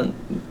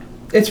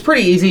 It's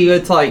pretty easy.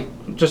 It's like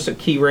just a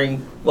key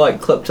ring like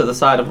clipped to the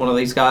side of one of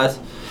these guys.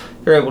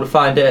 You're able to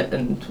find it,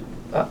 and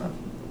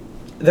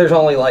there's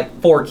only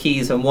like 4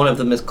 keys, and one of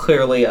them is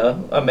clearly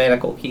a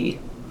manacle key.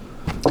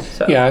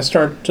 So. Yeah, I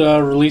start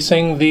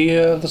releasing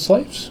the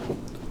slaves.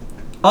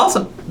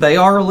 Awesome. They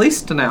are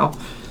released now.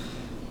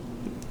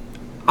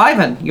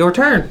 Ivan, your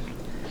turn.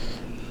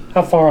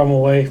 How far I'm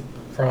away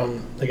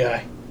from the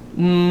guy?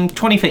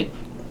 20 feet.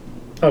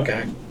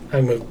 Okay,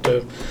 I moved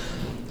to him.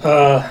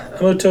 I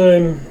moved to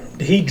him.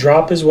 Did he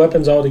drop his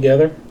weapons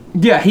altogether?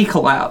 Yeah, he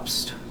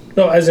collapsed.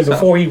 No, as in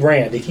before he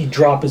ran, did he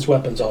drop his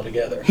weapons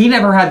altogether? He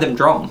never had them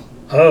drawn.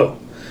 Oh.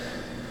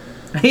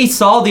 He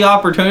saw the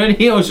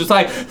opportunity and was just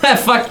like,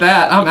 fuck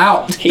that, I'm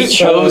out. He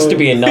chose to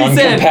be a He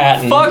non-combatant.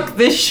 said, fuck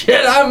this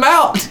shit, I'm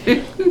out.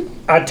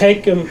 I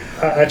take him,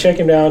 I check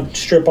him down,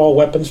 strip all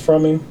weapons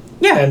from him.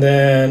 Yeah. And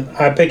then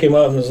I pick him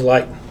up and was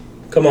like,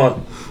 come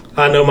on,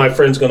 I know my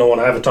friend's going to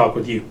want to have a talk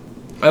with you.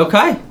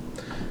 Okay.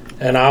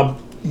 And I'll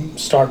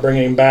start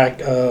bringing him back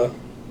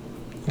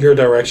your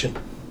direction.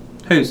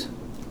 Whose?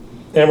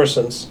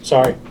 Emerson's,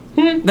 sorry.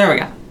 There we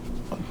go.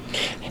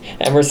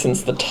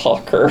 Emerson's the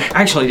talker.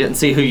 I actually didn't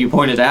see who you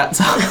pointed at,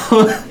 so.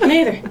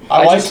 Neither.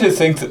 I like to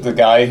think that the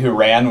guy who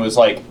ran was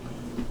like,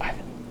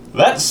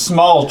 that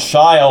small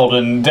child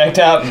and decked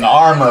out in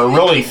armor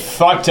really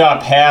fucked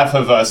up half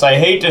of us. I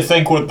hate to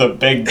think what the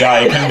big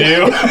guy can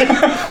do.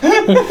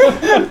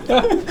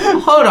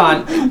 Hold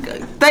on.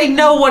 They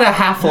know what a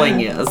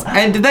halfling is,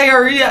 and they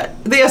are.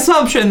 The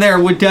assumption there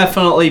would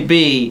definitely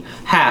be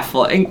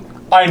halfling.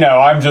 I know,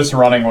 I'm just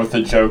running with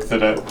the joke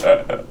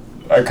that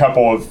a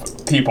couple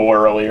of people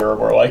earlier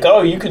were like,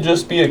 oh, you could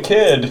just be a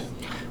kid.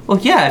 Well,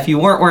 yeah, if you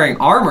weren't wearing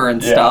armor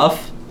and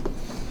stuff.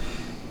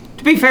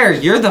 To be fair,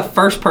 you're the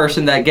first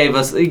person that gave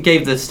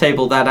this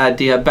table that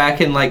idea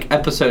back in like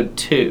episode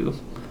 2.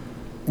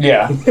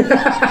 Yeah.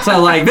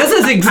 So like this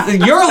is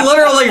you're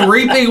literally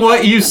reaping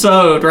what you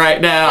sowed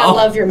right now. I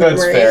love your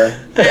memory. That's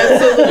fair. I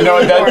absolutely You know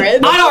what, adore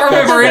it. I don't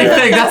remember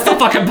anything. That's the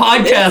fucking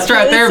podcast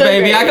right there, so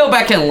baby. great. I go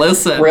back and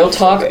listen. Real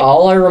talk,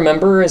 all I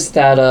remember is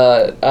that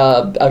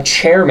a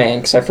chairman,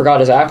 because I forgot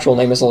his actual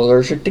name, is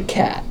allergic to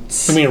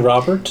cats. You mean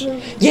Robert?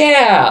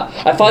 Yeah!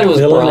 I thought it was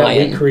Villain that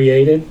Brian. we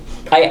created.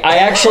 I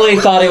actually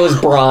thought it was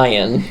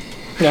Brian.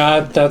 Nah,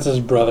 that's his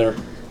brother.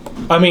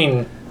 I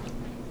mean,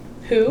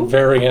 Who?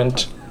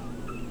 variant.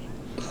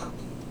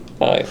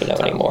 I don't even know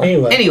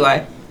anymore.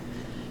 Anyway.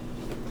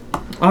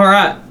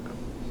 Alright.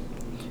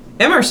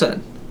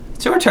 Emerson,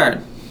 it's your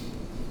turn.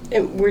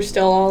 And we're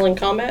still all in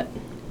combat?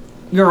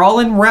 You're all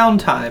in round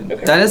time.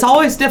 Okay. That is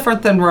always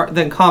different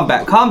than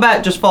combat.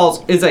 Combat just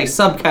is a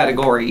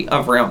subcategory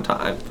of round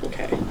time.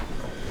 Okay.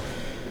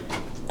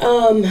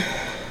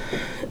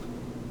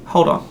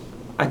 Hold on.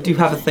 I do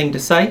have a thing to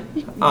say.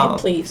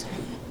 Please.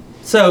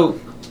 So,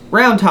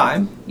 round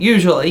time,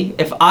 usually,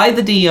 if I,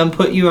 the DM,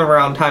 put you in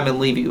round time and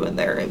leave you in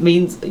there, it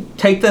means,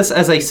 take this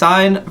as a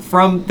sign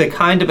from the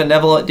kind of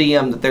benevolent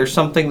DM that there's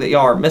something that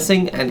y'all are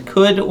missing and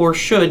could or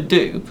should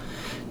do.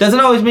 Doesn't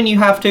always mean you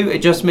have to, it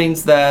just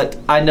means that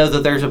I know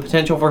that there's a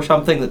potential for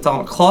something that's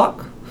on a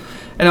clock,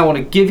 and I want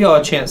to give y'all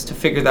a chance to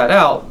figure that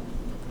out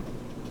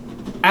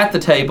at the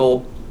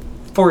table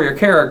for your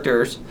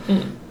characters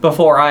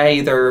before I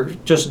either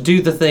just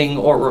do the thing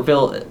or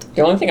reveal it.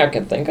 The only thing I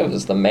can think of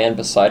is the man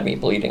beside me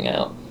bleeding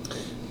out.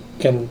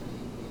 Can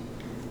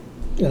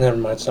And never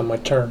mind, it's not my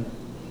turn.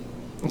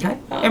 Okay.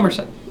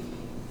 Emerson.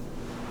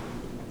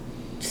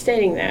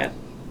 Stating that,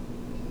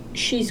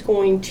 she's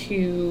going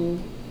to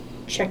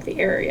check the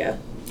area,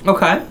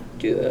 Okay.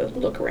 do a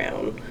look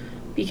around,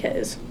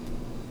 because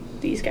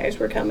these guys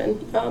were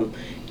coming.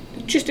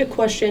 Just a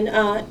question,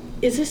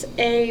 is this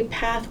a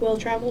path well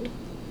traveled?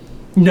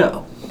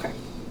 No. Okay.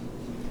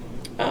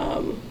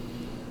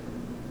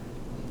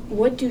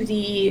 What do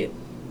the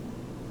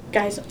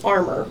guys'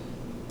 armor,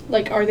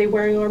 like, are they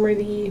wearing armor?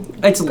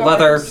 It's guards?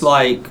 leather,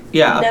 like,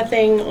 yeah.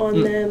 Nothing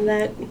on them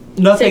that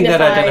Nothing that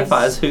signifies-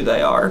 identifies who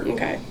they are.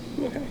 Okay.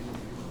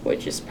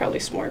 Which is probably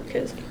smart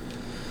because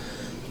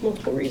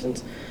multiple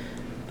reasons.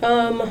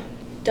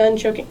 Done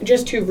choking.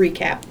 Just to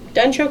recap,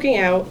 done choking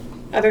out.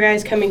 Other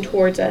guys coming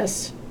towards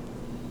us.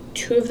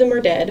 2 of them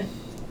are dead.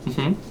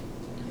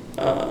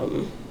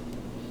 Mm-hmm.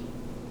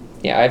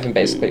 Yeah, Ivan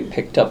basically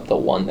picked up the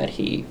one that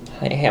he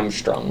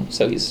hamstrung,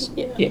 so he's...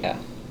 Yeah.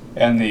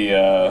 And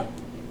the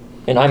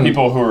And I'm...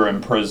 people who are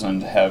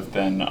imprisoned have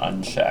been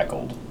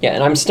unshackled. Yeah,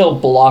 and I'm still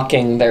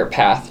blocking their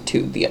path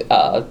to the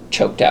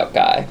choked out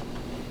guy,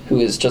 who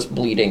is just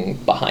bleeding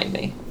behind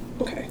me.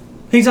 Okay.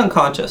 He's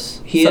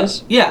unconscious. He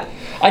is? Yeah.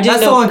 I didn't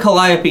That's know... the one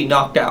Calliope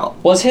knocked out.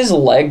 Was his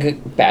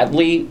leg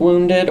badly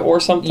wounded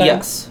or something?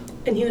 Yes.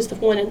 And he was the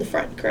one in the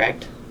front,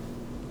 correct?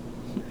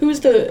 Who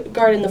was the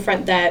guard in the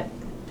front that...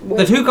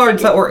 The 2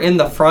 guards that were in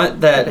the front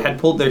that had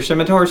pulled their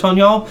scimitars on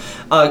y'all,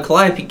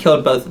 Calliope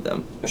killed both of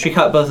them. She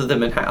cut both of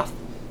them in half.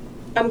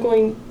 I'm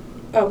going...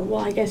 Oh,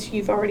 well, I guess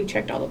you've already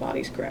checked all the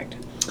bodies, correct?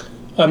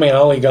 I mean, I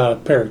only got a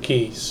pair of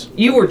keys.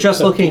 You were just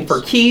So looking keys.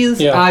 for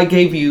keys. Yeah. I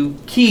gave you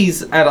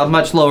keys at a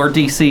much lower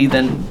DC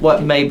than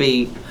what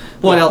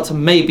else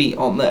may be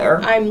on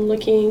there. I'm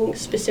looking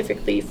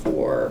specifically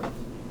for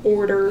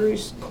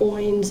orders,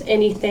 coins,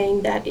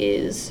 anything that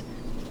is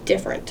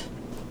different.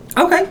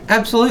 Okay,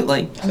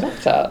 absolutely. I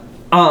like that.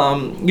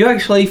 You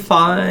actually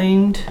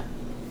find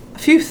a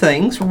few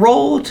things.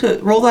 Roll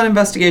that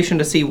investigation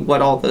to see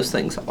what all those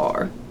things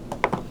are.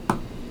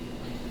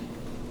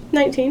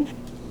 19.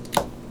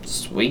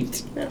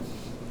 Sweet.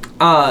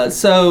 Yeah.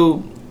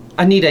 So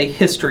I need a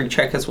history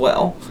check as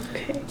well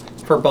Okay.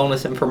 for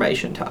bonus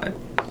information time.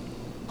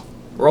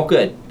 Roll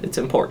good. It's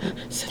important.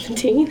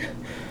 17.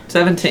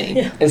 17.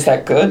 Yeah. Is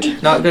that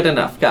good? Not good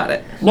enough. Got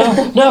it.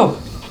 No!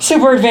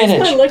 Super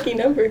advantage! My lucky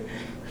number.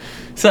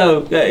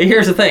 So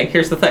here's the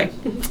thing.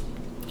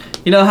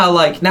 You know how,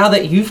 like, now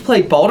that you've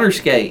played Baldur's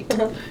Gate,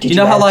 you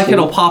know how, like,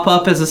 it'll pop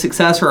up as a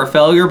success or a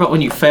failure, but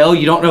when you fail,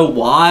 you don't know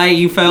why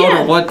you failed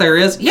Yeah. or what there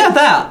is? Yeah,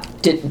 that.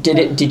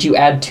 Did you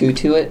add 2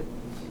 to it?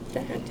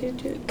 That did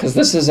too. Because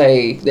is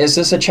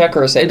this a check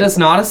or a save? It does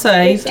not a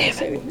save.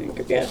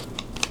 Yeah.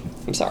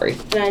 I'm sorry.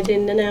 And I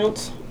didn't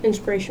announce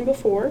inspiration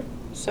before,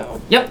 so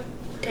Yep.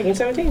 taking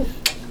 17.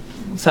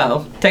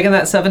 So, taking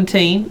that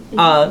 17,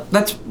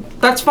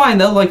 that's fine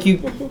though. Like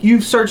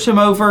you search them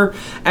over,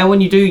 and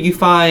when you do, you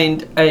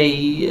find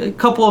a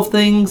couple of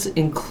things,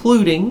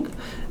 including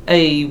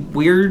a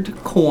weird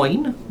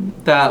coin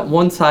that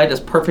one side is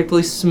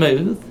perfectly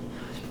smooth.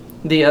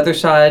 The other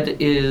side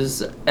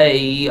is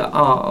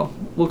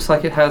looks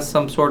like it has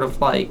some sort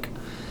of like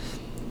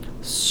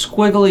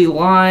squiggly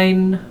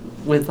line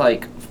with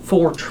like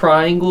 4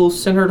 triangles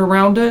centered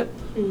around it.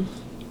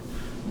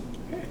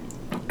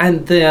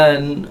 And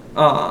then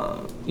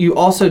you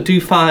also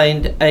do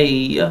find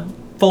a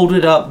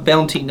folded up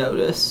bounty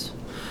notice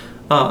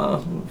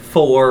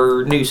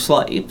for new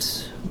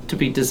slaves to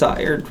be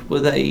desired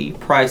with a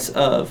price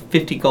of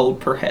 50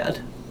 gold per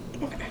head.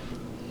 Okay.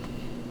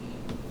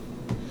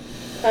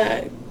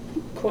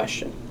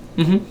 Question.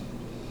 Mm-hmm.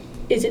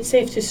 Is it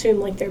safe to assume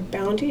like they're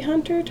bounty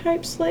hunter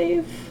type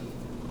slave?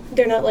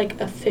 They're not like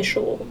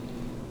official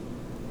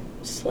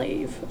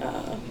slave,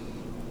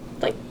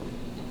 like,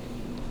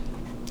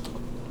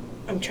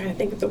 I'm trying to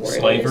think of the word.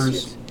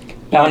 Slavers?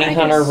 Bounty I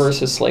hunter guess.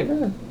 versus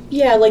slaver?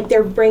 Yeah, like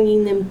they're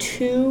bringing them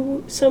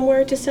to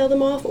somewhere to sell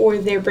them off, or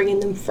they're bringing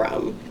them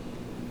from.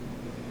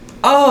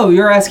 Oh,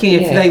 you're asking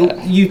if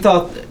Yeah. you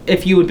thought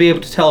if you would be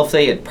able to tell if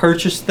they had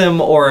purchased them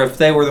or if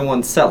they were the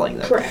ones selling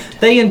them. Correct.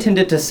 They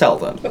intended to sell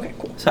them. Okay,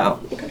 cool. So,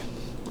 Okay.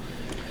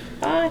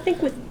 I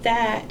think with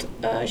that,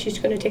 she's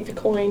going to take the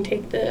coin,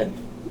 take the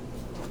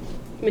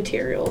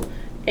material,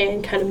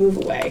 and kind of move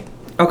away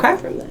okay.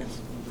 from this.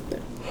 Yeah.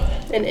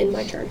 And end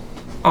my turn.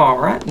 All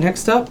right,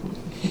 next up,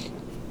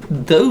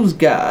 those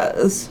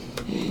guys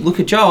look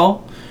at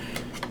y'all,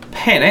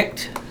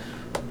 panicked,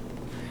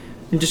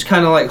 and just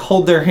kind of like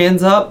hold their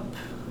hands up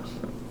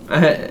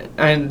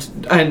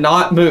and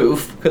not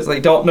move because they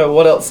don't know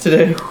what else to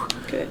do.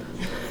 Good.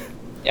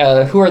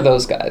 Who are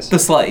those guys? The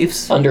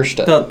slaves,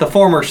 Understood. the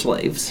former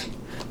slaves,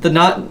 the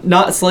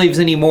not slaves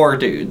anymore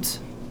dudes.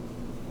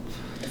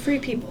 The free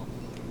people.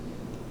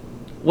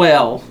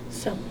 Well,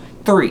 Somewhat.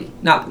 3,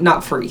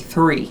 not free,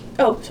 3.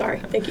 Oh, sorry.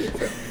 Thank you.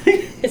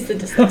 It's the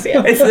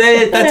dyslexia.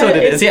 That's what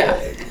it is. Yeah.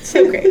 It's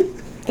so great.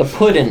 The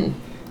puddin'.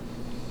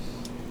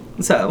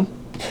 So,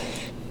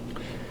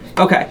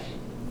 okay.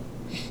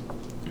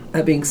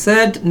 That being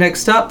said,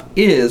 next up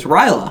is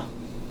Ryla.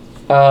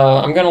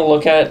 I'm gonna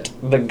look at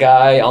the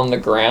guy on the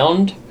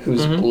ground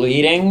who's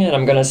bleeding, and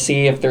I'm gonna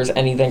see if there's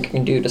anything I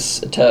can do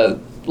to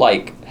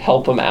like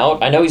help him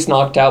out. I know he's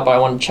knocked out, but I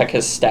want to check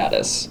his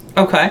status.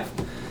 Okay.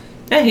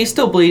 Yeah, he's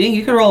still bleeding.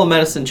 You can roll a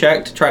medicine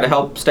check to try to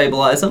help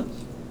stabilize him.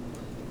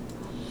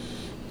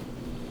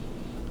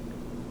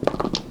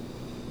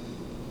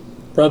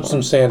 Rub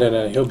some sand in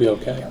it. He'll be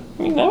okay.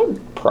 I mean, that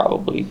would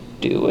probably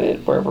do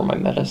it wherever my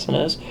medicine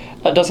is.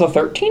 Does a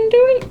 13 do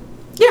it?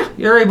 Yeah,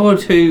 you're able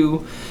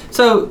to.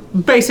 So,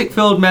 basic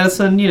field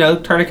medicine,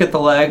 tourniquet the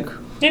leg.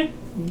 Yeah.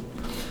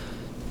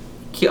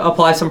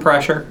 Apply some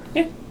pressure.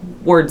 Yeah.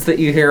 Words that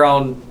you hear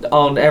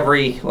on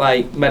every,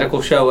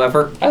 medical show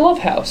ever. I love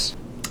House.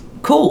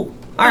 Cool.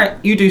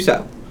 Alright, you do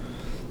so.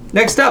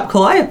 Next up,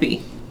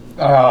 Calliope.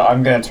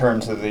 I'm going to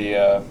turn to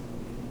the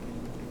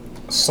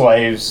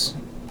slaves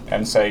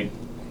and say,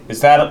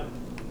 is that,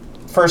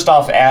 first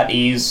off, at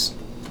ease?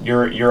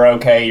 You're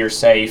okay, you're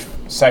safe.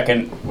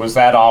 Second, was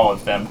that all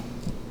of them?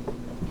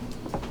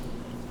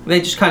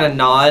 They just kind of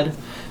nod,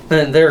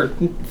 and they're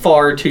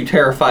far too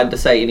terrified to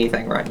say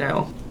anything right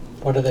now.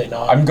 What are they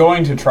not? I'm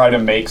going to try to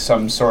make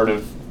some sort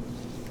of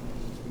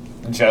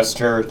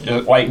gesture,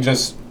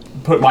 just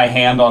put my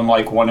hand on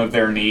one of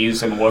their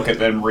knees and look at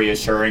them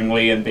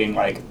reassuringly and being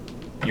like,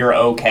 you're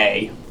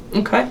okay.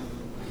 Okay.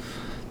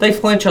 They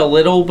flinch a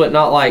little, but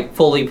not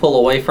fully pull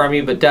away from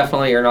you, but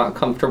definitely are not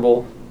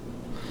comfortable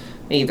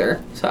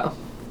either, so.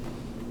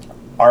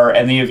 Are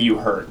any of you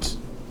hurt?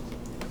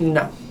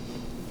 No.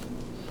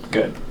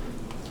 Good.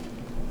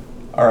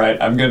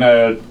 Alright, I'm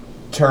gonna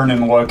turn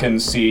and look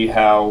and see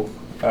how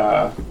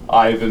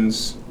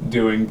Ivan's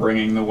doing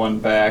bringing the one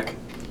back.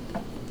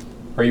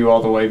 Are you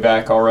all the way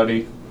back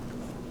already?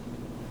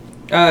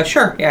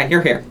 Sure, yeah,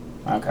 you're here.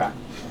 Okay.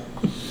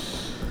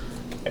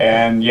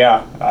 And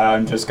yeah,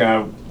 I'm just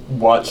gonna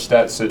watch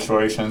that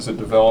situation as it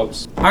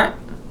develops. Alright,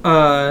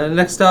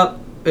 next up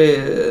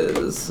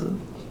is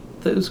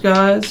those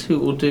guys who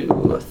will do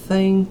a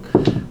thing.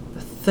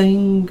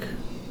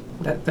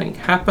 That thing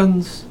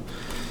happens.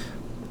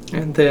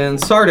 And then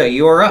Sarda,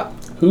 you are up.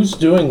 Who's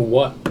doing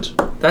what?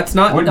 That's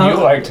not... Wouldn't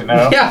you like to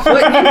know? Yeah,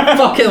 wouldn't you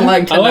fucking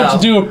like to I know? like to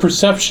do a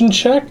perception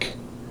check.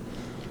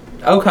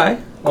 Okay.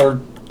 Or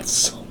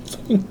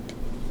something.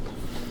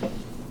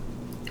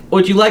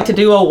 Would you like to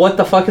do a what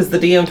the fuck is the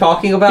DM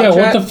talking about Yeah,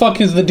 check? what the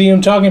fuck is the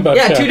DM talking about?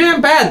 Yeah, check? too damn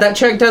bad. That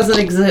check doesn't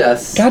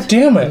exist. God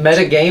damn it.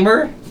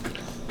 Metagamer?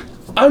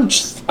 I'm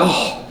just...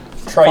 Oh.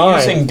 Try Fine.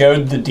 using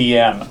Goad the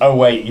DM. Oh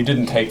wait, you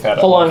didn't take that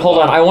Hold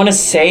on. I want to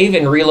save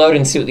and reload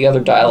and see what the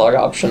other dialogue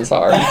options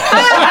are.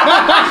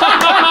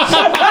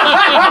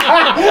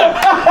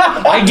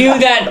 I do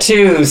that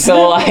too,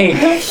 so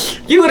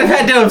You would have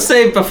had to have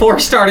saved before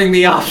starting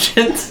the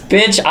options.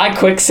 bitch, I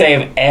quick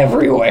save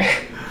everywhere.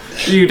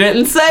 You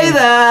didn't say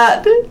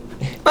that.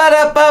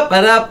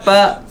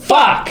 Ba-da-ba-ba-da-ba.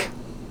 Fuck!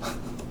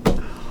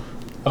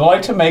 I'd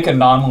like to make a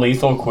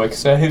non-lethal quick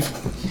save.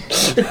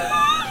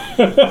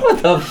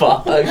 What the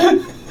fuck?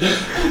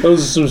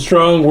 Those are some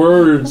strong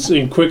words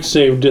in quick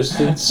save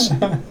distance.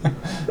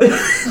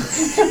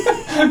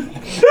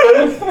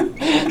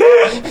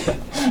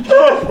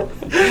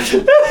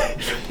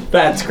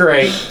 That's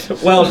great.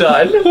 Well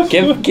done.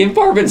 Give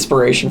Barb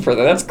inspiration for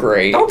that. That's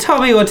great. Don't tell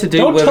me what to do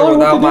Don't with tell or her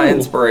what without to my do.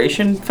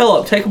 inspiration.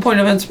 Philip, take a point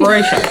of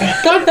inspiration.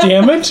 God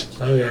damn it!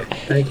 Okay,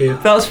 thank you.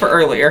 That was for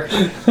earlier.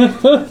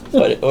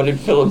 What did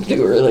Philip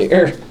do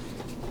earlier?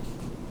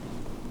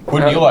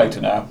 Wouldn't you like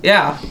to know?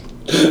 Yeah.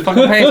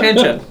 Fucking pay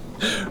attention.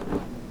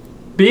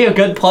 Be a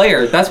good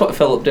player. That's what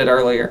Philip did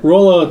earlier.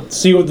 Roll a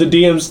see what the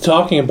DM's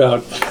talking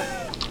about.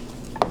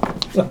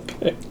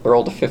 Okay.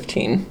 Rolled a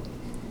 15.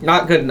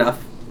 Not good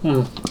enough.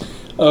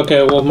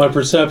 Okay, well my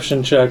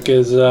perception check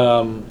is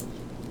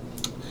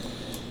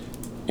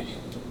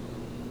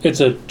it's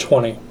a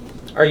 20.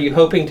 Are you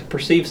hoping to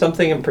perceive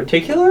something in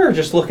particular or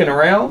just looking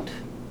around?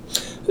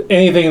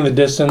 Anything in the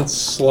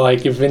distance,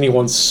 like if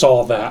anyone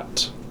saw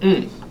that.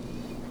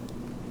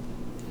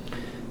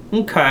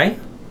 Okay.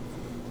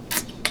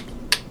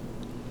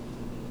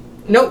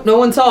 Nope, no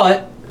one saw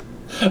it.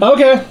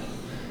 Okay.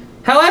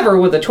 However,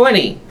 with a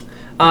 20,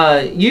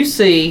 you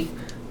see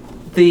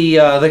the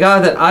guy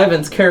that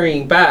Ivan's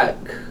carrying back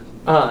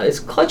is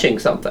clutching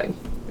something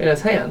in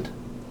his hand.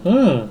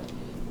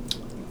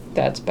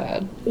 That's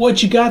bad.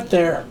 What you got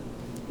there?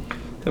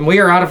 And we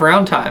are out of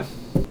round time.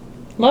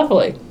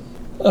 Lovely.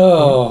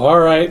 Oh,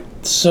 alright.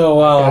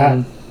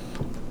 So,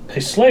 Hey,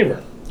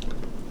 slaver.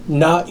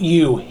 not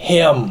you,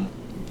 him.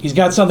 He's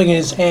got something in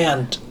his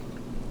hand.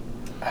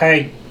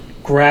 I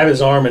grab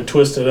his arm and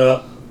twist it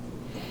up.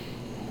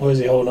 What is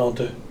he holding on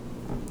to?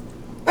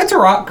 That's a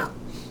rock.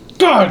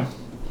 God!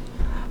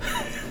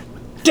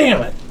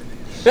 Damn it!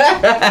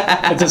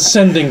 It's a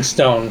sending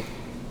stone.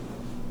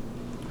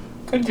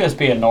 Could just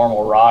be a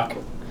normal rock.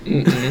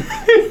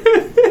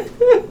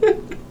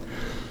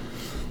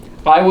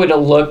 I would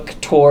look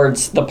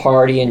towards the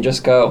party and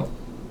just go,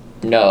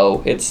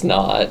 no, it's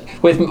not.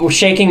 With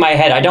shaking my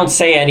head, I don't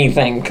say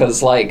anything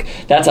because,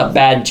 that's a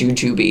bad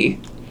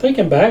jujube.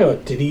 Thinking back on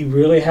it, did he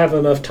really have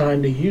enough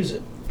time to use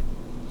it?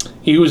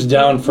 He was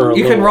down for a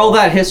You little can roll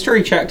that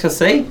history check to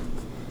see.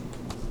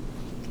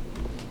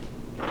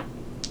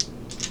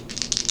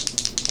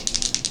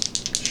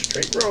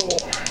 Straight roll.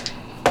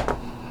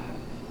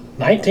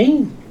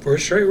 19 for a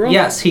straight roll.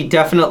 Yes, he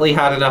definitely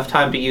had enough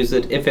time to use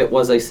it if it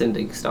was a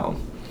sending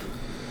stone.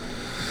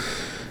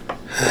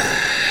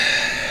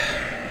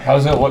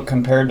 How's it look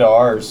compared to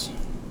ours?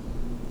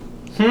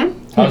 Hmm?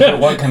 How's it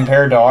look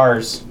compared to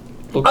ours?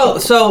 Oh,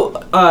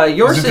 so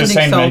your Is it the sending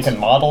same stones... make and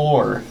model,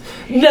 or?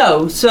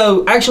 No,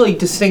 so actually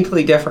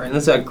distinctly different.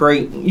 That's a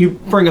great, you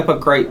bring up a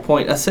great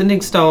point. A sending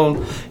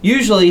stone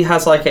usually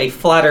has like a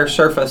flatter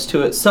surface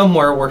to it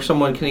somewhere where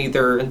someone can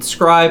either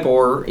inscribe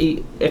or,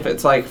 if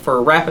it's like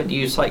for rapid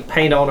use, like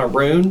paint on a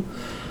rune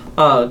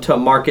to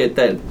mark it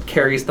that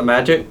carries the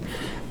magic.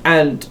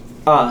 And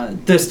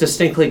this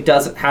distinctly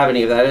doesn't have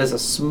any of that. It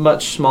is a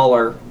much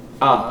smaller,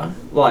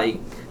 like,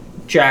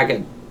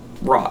 jagged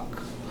rock.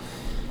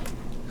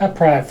 I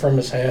pry it from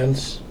his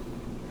hands.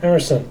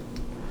 Emerson,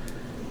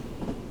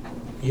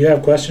 you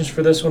have questions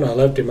for this one? I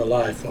left him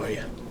alive for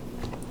you.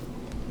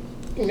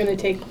 I'm going to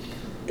take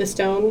the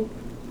stone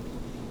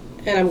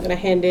and I'm going to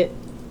hand it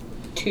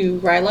to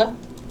Ryla.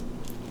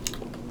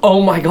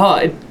 Oh my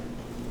god.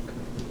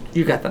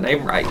 You got the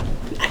name right.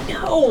 I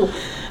know.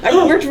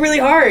 I worked really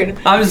hard.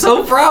 I'm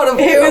so proud of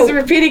It was you.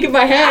 repeating in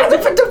my head.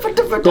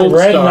 The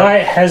Red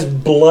Knight has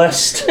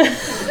blessed.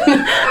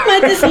 My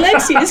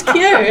dyslexia is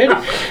cured.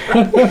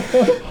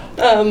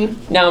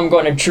 Now I'm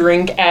going to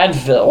drink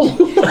Advil.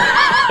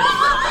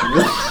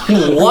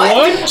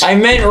 What? I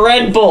meant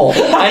Red Bull.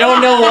 I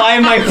don't know why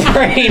my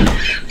brain...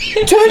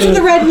 Turn to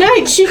the Red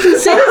Knight. She can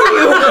save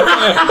you.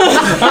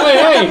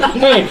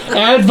 Hey,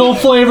 Advil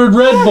flavored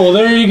Red Bull.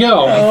 There you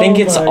go. I think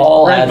it's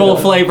all Red Bull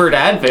Advil. flavored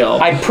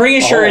Advil. I'm pretty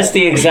sure it's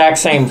the exact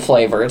same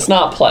flavor. It's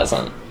not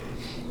pleasant.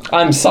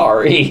 I'm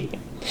sorry.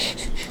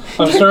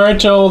 I'm sorry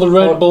to all the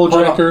Red Bull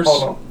drinkers.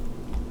 Hold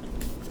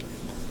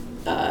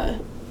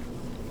on.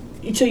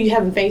 So you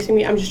have him facing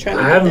me? I'm just trying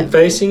to I get have him that.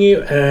 facing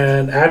you,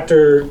 and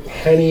after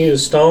handing you the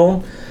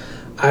stone,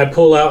 I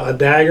pull out a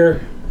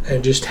dagger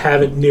and just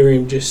have it near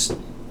him just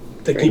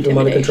to keep him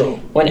under control.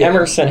 When Yeah.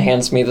 Emerson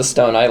hands me the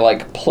stone, I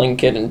like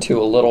plink it into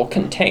a little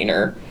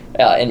container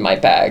in my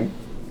bag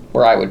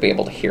where I would be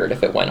able to hear it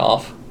if it went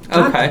off.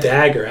 Not Okay. the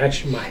dagger,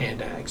 actually my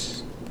hand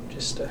axe.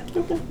 Just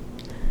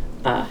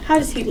How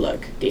does he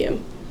look,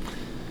 DM?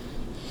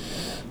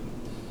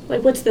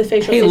 Like, what's the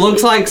facial? He Is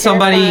looks like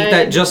somebody terrified?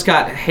 that just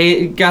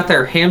got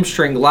their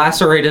hamstring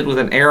lacerated with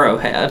an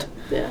arrowhead.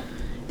 Yeah.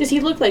 Does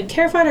he look like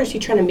terrified, or is he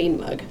trying to mean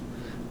mug?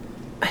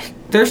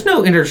 There's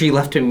no energy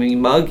left in me,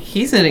 Mug.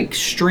 He's in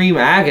extreme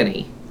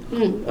agony.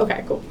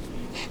 Okay, cool.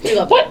 We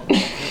love what?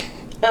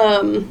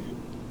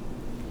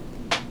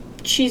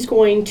 She's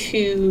going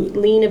to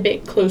lean a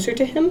bit closer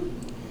to him.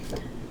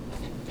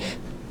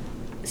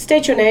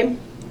 State your name.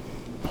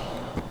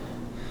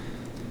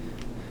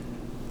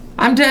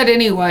 I'm dead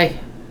anyway.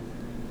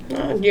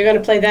 You're gonna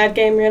play that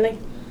game, really?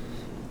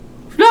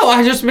 No,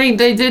 I just mean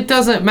it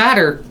doesn't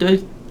matter.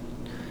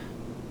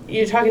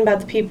 You're talking about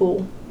the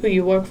people who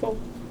you work for?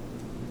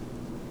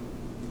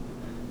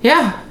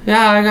 Yeah,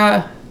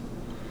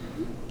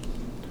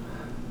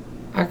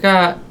 I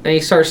got, and he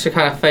starts to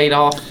kind of fade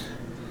off.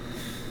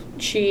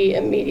 She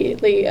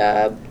immediately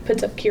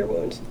puts up cure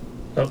wounds.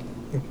 oh,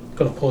 I'm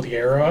gonna pull the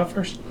arrow out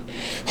first.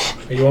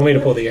 Or you want me to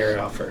pull the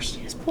arrow out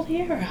first? Just pull the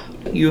arrow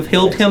out. You've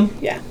healed him?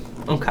 Yeah.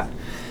 Okay.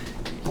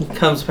 He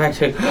comes back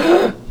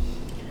to,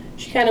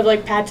 She kind of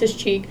like pats his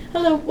cheek.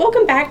 Hello,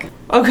 welcome back.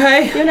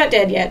 okay, You're not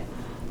dead yet.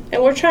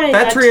 And we're trying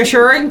that's not to-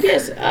 reassuring.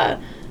 Yes,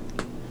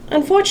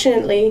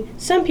 unfortunately,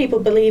 some people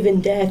believe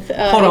in death.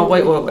 Hold on,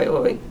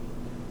 wait.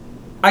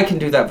 I can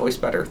do that voice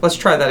better. Let's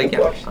try that again.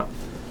 course.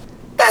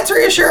 That's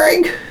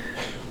reassuring.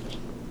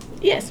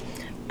 Yes.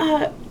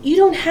 You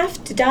don't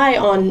have to die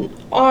on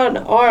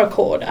our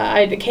accord.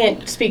 I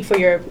can't speak for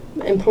your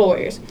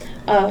employers.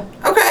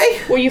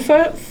 Okay. Were you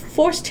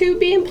forced to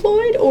be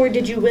employed, or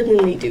did you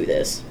willingly do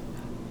this?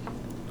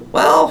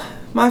 Well,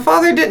 my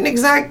father didn't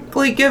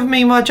exactly give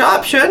me much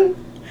option.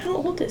 How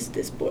old does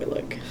this boy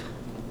look?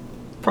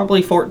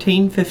 Probably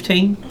 14,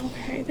 15.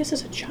 Okay, this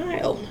is a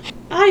child.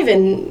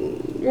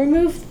 Ivan,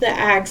 remove the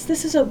axe.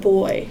 This is a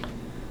boy.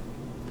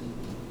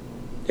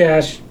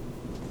 Yeah,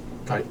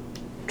 right.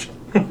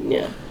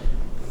 Yeah.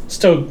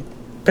 Still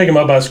pick him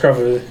up by the scruff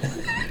of it.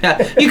 Yeah,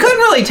 you couldn't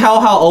really tell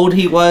how old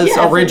he was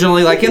Yeah.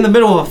 originally. Like in the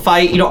middle of a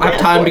fight, you don't have Yeah,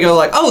 of time to go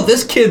course. like, oh,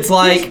 this kid's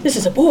like, This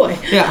is a boy.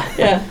 yeah.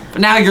 Yeah. But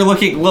now you're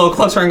looking a little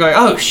closer and going,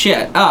 oh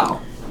shit, oh.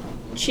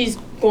 She's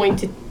going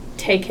to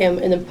take him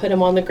and then put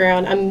him on the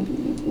ground. I'm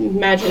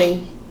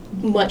imagining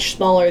much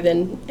smaller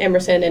than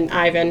Emerson and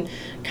Ivan.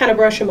 Kind of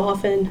brush him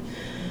off and.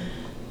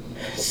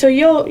 So do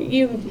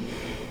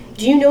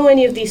you know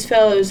any of these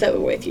fellows that were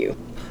with you?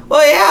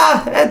 Well,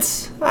 yeah,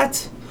 that's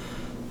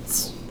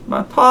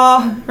my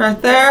paw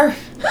right there.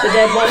 The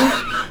dead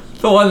one.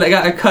 The one that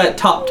got cut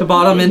top to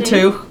bottom in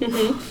two.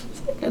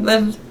 And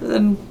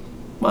then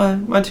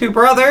my two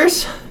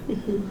brothers.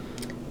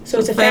 So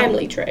it's a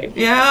family trade.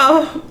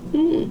 Yeah.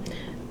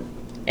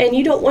 And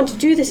you don't want to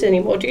do this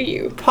anymore, do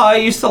you? Pa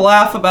used to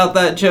laugh about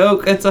that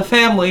joke. It's a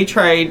family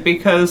trade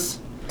because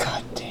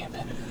God damn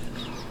it.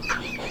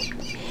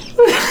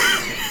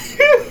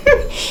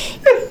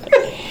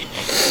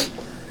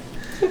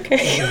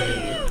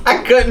 okay. I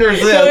couldn't No,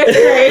 resist.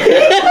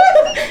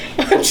 it's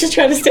great. I'm just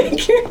trying to stay in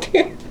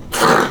character.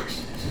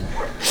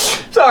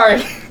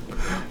 Sorry.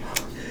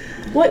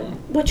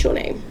 What's your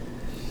name?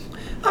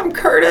 I'm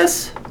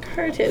Curtis.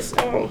 Curtis.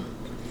 Oh,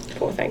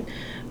 poor thing.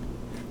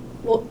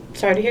 Well,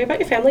 sorry to hear about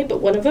your family,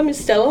 but one of them is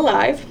still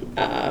alive.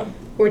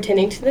 We're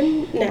tending to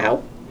them now.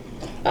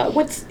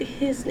 What's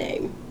his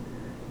name?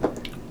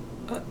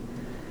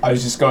 I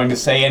was just going to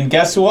say, and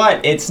guess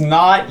what? It's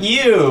not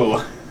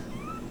you.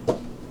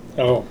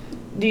 Oh.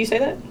 Do you say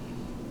that?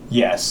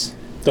 Yes.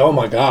 Oh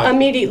my god.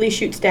 Immediately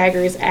shoots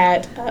daggers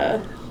at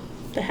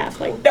the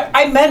halfling.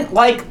 I meant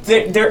like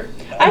there's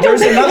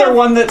think another you-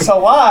 one that's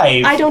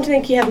alive. I don't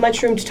think you have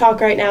much room to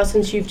talk right now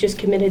since you've just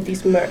committed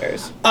these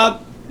murders.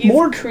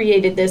 You've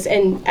created this,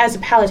 and as a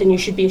paladin, you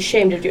should be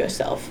ashamed of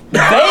yourself. They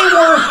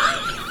were.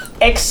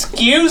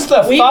 Excuse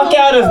the fuck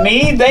out of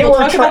me. We'll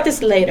talk about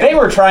this later. They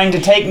were trying to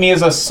take me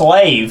as a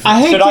slave.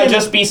 Should I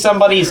just be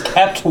somebody's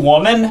kept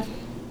woman?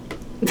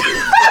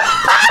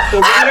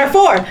 Women are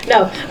for.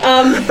 No.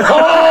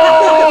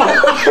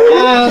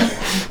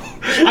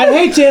 I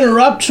hate to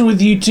interrupt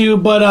with you two,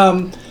 but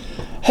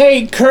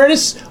hey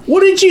Curtis,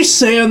 what did you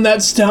say on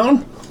that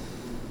stone?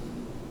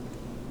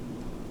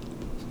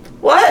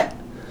 What?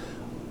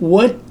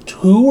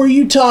 Who were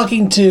you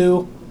talking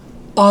to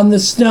on the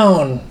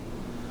stone?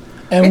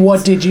 And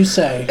what did you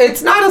say?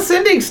 It's not a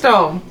sending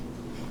stone.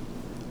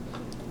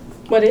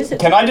 What is it?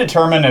 Can I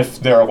determine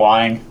if they're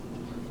lying?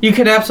 You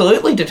can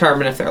absolutely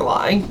determine if they're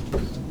lying.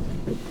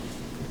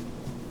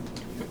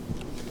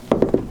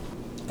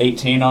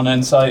 18 on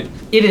insight.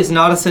 It is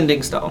not a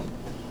sending stone.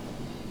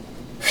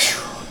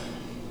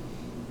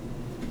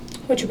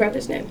 What's your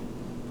brother's name?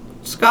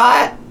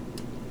 Scott?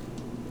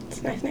 It's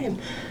a nice name.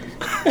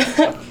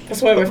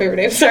 That's one of my favorite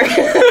names, sorry.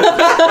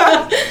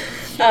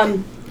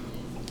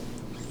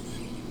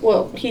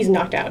 Well, he's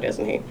knocked out,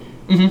 isn't he?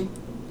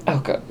 Mm-hmm.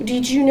 Okay.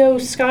 Did you know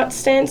Scott's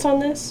stance on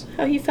this?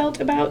 How he felt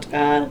about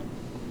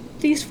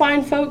these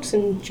fine folks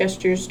and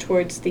gestures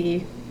towards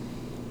the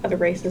other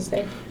races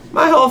there?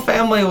 My whole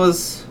family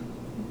was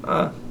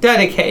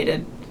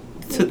dedicated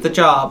to the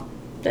job.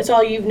 That's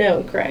all you've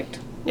known, correct?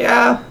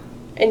 Yeah.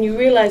 And you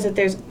realize that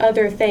there's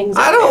other things.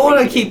 I don't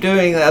want to keep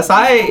doing this.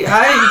 I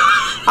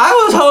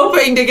was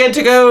hoping to get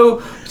to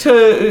go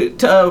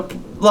to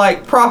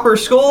like proper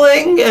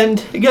schooling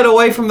and get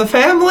away from the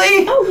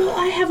family. Oh, well,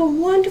 I have a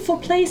wonderful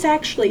place,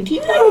 actually. Do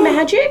you like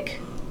magic?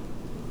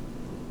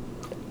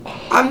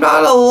 I'm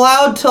not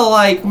allowed to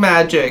like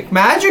magic.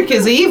 Magic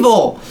is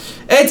evil.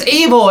 It's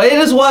evil. It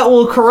is what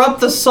will corrupt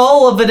the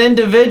soul of an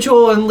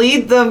individual and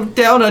lead them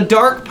down a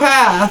dark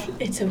path.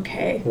 It's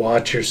okay.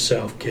 Watch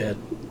yourself, kid.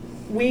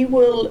 We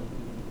will,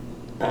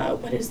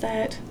 what is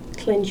that?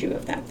 Cleanse you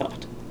of that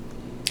thought.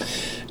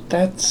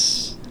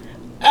 That's...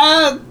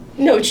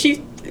 No, she's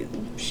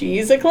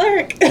a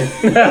cleric.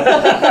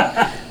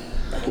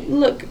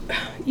 Look,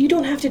 you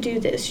don't have to do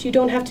this. You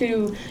don't have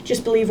to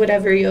just believe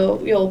whatever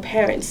your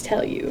parents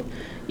tell you.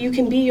 You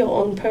can be your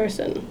own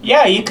person.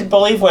 Yeah, you could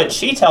believe what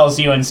she tells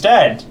you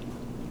instead.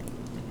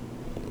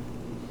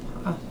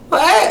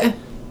 What?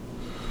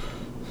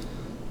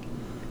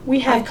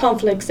 We have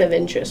conflicts of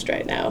interest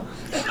right now.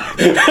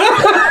 You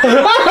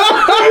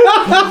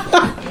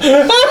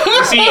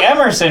see,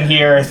 Emerson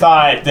here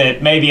thought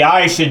that maybe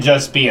I should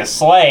just be a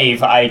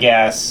slave, I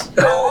guess.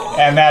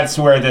 And that's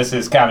where this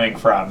is coming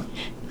from.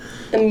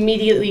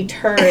 Immediately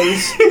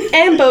turns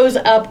and bows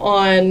up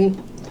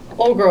on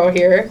old girl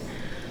here.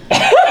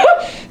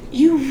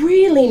 You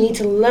really need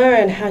to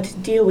learn how to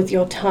deal with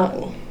your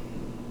tongue.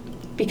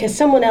 Because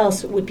someone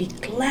else would be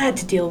glad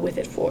to deal with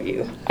it for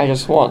you. I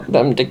just want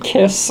them to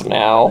kiss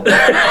now.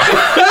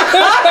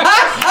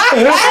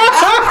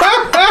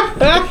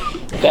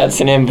 That's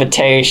an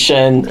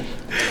invitation.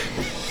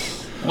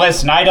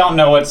 Listen, I don't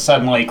know what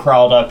suddenly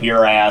crawled up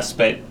your ass,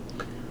 but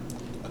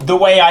the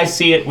way I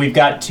see it, we've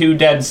got 2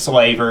 dead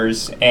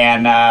slavers,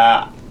 and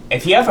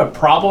if you have a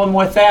problem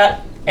with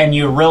that, and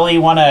you really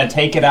want to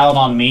take it out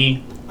on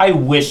me, I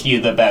wish you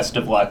the best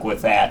of luck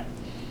with that.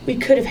 We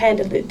could have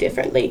handled it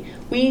differently.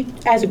 We,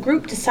 as a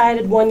group,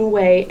 decided one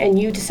way, and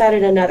you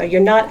decided another.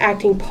 You're not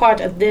acting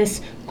part of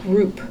this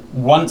group.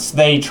 Once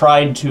they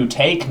tried to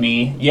take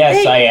me,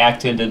 yes, I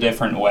acted a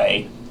different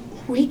way.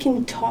 We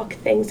can talk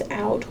things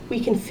out. We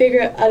can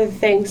figure other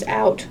things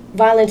out.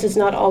 Violence is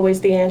not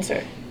always the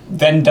answer.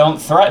 Then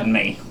don't threaten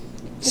me.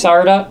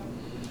 Sarda,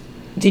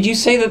 did you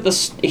say that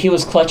he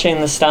was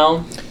clutching the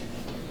stone?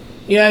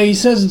 Yeah, he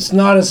says it's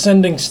not a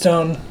sending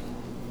stone.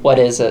 What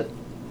is it?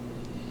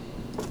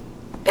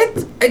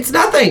 It's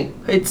nothing.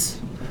 It's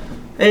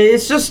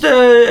just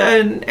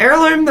an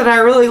heirloom that I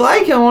really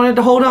like and wanted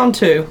to hold on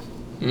to.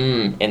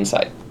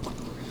 Insight.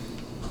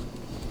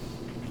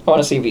 I want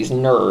to see if he's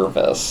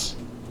nervous.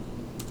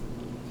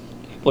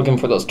 Looking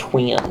for those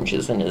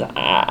twinges in his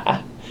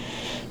eye.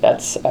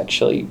 That's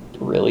actually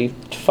really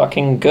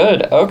fucking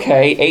good.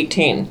 Okay,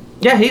 18.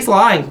 Yeah, he's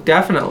lying,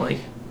 definitely.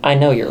 I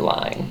know you're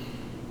lying.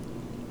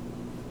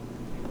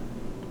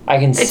 I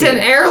can see It's an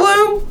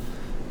heirloom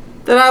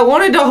that I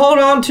wanted to hold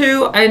on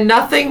to and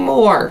nothing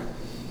more.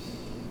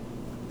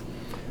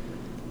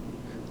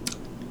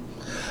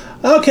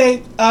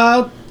 Okay,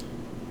 go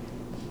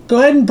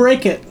ahead and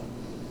break it.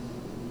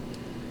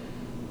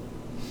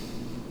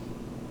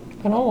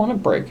 I don't want to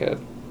break it.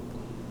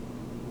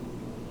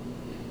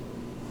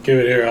 Give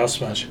it here, I'll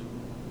smash it.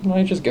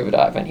 I just give it to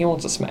Ivan. He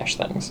wants to smash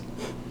things.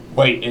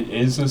 Wait, it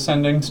is a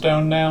sending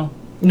stone now?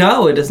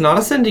 No, it is not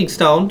a sending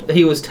stone.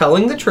 He was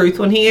telling the truth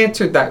when he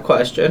answered that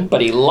question.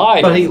 But he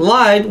lied. But he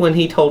lied when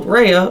he told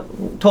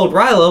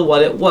Ryla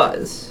what it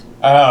was.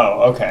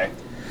 Oh, okay.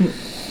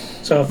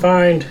 So I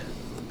find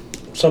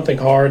something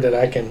hard that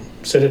I can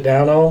sit it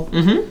down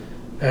on,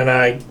 and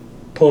I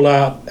pull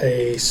out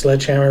a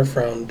sledgehammer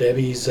from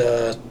Debbie's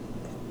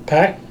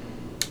pack.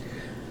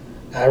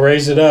 I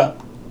raise it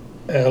up,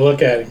 and I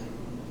look at him.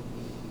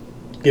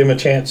 Give him a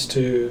chance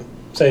to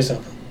say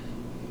something.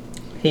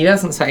 He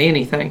doesn't say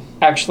anything.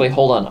 Actually,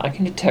 hold on. I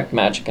can detect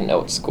magic and know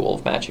what school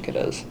of magic it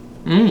is.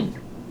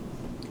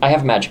 I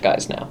have magic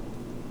eyes now.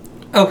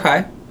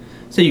 Okay.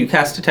 So you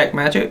cast Detect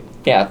Magic?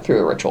 Yeah, through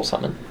a ritual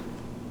summon.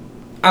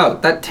 Oh,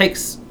 that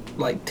takes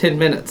like 10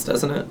 minutes,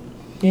 doesn't it?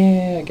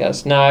 Yeah, I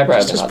guess. No, I'd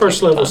rather It's just not first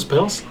take the level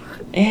time. spells.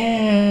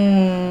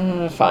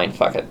 Yeah, fine,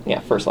 fuck it. Yeah,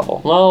 first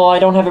level. No, I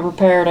don't have it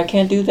prepared. I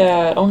can't do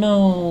that. Oh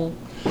no.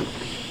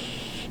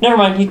 Never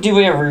mind. You do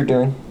whatever you're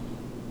doing.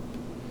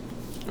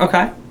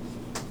 Okay.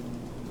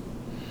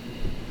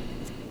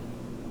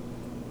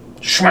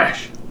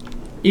 Smash!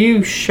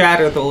 You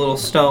shatter the little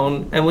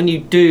stone, and when you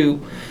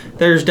do,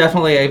 there's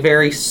definitely a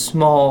very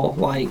small,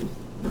 like,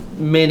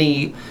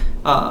 mini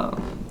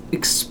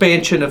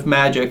expansion of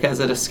magic as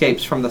it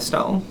escapes from the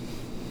stone.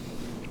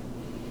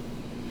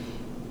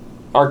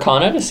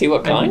 Arcana to see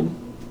what kind?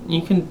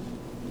 You can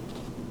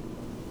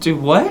do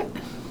what?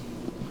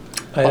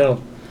 I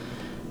don't.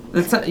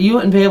 That's not, you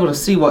wouldn't be able to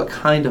see what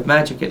kind of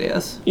magic it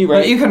is. You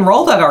right. But you can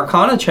roll that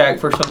Arcana check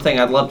for something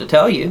I'd love to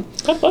tell you.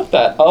 I'd love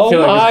that. Oh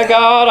Feel like my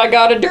god, I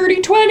got a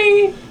dirty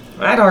 20!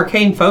 That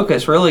Arcane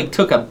Focus really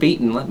took a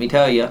beating, let me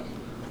tell you.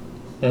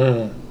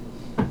 That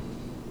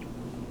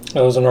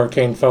was an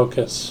arcane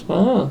focus.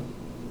 Oh.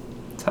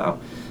 So,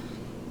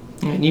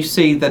 and you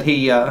see that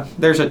he,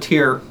 there's a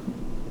tear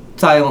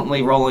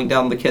silently rolling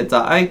down the kid's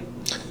eye,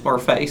 or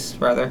face,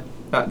 rather,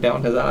 not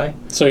down his eye.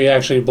 So he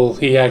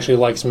actually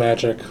likes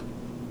magic,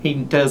 He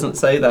doesn't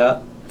say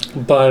that.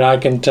 but I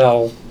can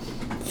tell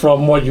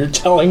from what you're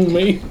telling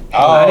me.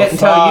 Oh, I didn't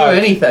tell you fuck.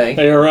 anything.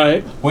 You're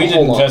right. We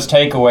didn't on. just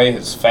take away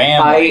his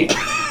family.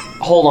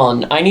 Hold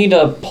on. I need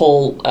to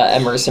pull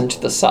Emerson to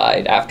the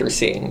side after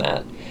seeing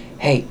that.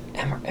 Hey,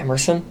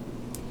 Emerson?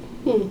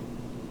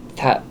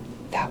 That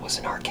was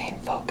an arcane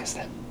focus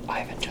that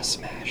Ivan just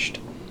smashed.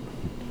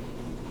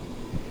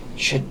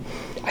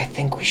 I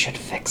think we should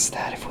fix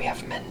that if we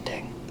have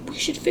mending. We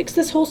should fix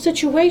this whole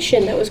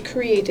situation that was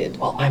created.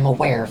 Well, I'm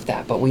aware of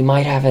that, but we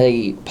might have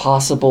a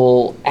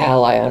possible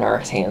ally on our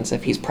hands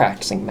if he's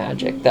practicing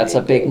magic. That's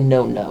a big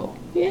no-no.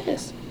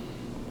 Yes.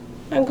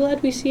 I'm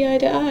glad we see eye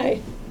to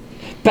eye.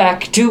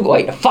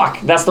 Wait, fuck!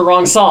 That's the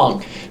wrong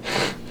song!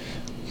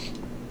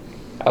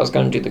 I was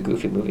gonna do the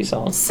Goofy Movie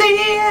song.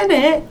 Seeing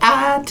it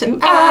eye to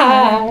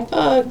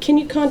eye. Can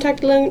you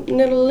contact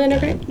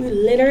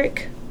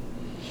Leneric?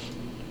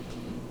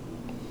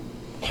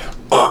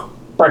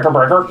 Breaker,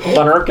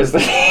 Leneric is the...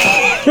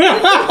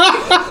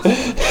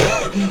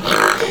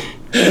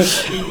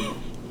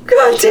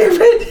 God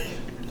damn it!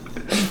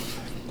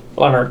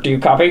 Leneric, do you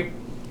copy?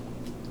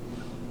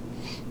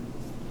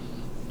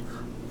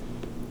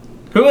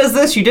 Who is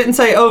this? You didn't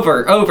say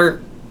over.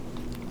 Over.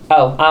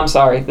 Oh, I'm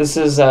sorry. This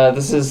is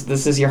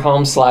your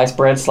home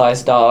bread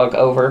slice dog.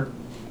 Over.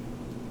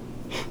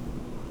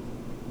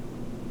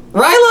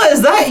 Ryla,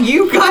 is that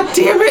you? God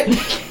damn it!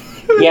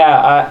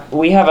 Yeah,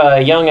 we have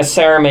a young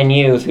Asaraman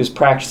youth who's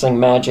practicing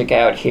magic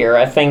out here.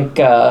 I think,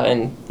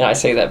 and I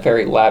say that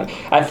very loud,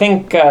 I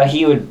think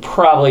he would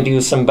probably do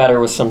some better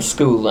with some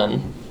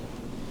schooling.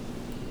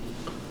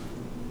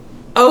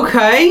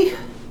 Okay.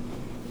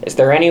 Is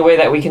there any way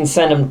that we can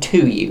send him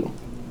to you?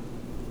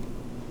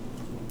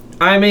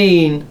 I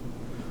mean,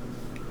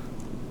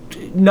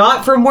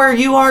 not from where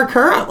you are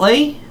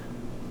currently.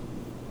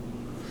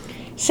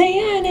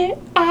 Saying it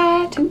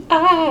eye to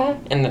eye.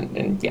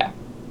 And yeah.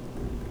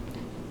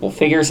 We'll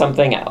figure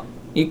something out.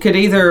 You could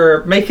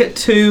either make it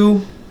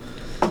to...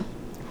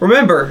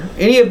 Remember,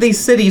 any of these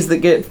cities that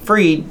get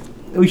freed,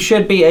 we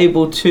should be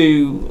able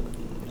to...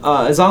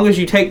 as long as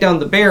you take down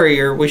the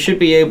barrier, we should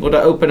be able to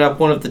open up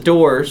one of the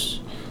doors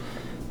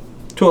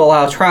to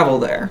allow travel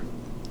there.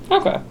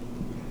 Okay.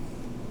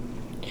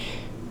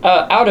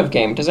 Out of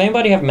game, does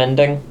anybody have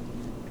mending?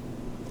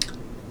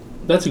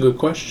 That's a good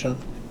question.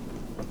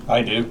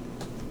 I do.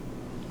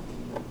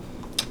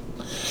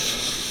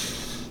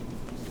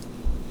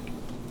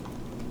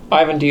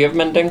 Ivan, do you have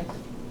mending?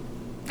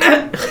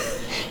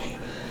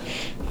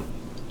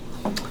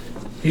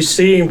 You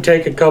see him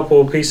take a couple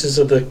of pieces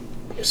of the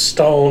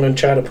stone and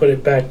try to put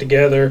it back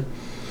together.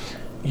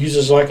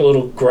 Uses like a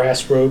little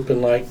grass rope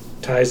and like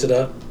ties it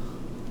up.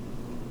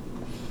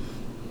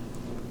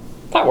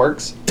 That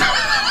works.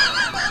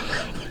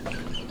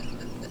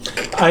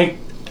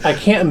 I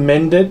can't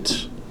mend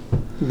it,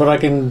 but I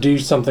can do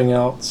something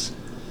else.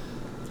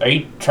 Are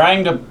you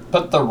trying to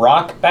put the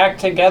rock back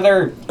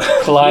together?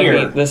 Calliope,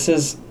 Here. this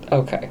is...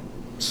 Okay.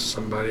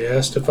 Somebody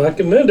asked if I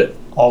can mend it.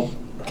 I'll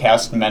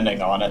cast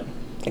mending on it.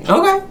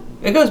 Okay.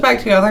 It goes back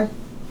together.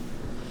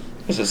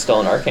 Is it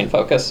still an arcane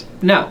focus?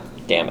 No.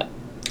 Damn it.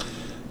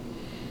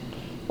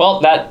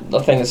 Well,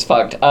 the thing is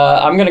fucked.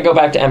 I'm gonna go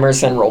back to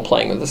Emerson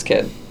role-playing with this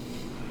kid.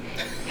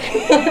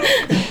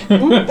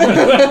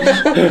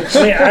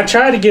 I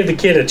tried to give the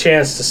kid a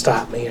chance to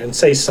stop me and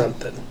say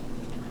something.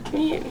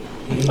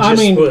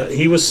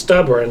 He was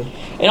stubborn.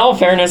 In all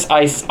fairness,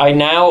 I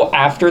now,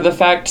 after the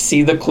fact,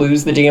 see the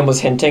clues the DM was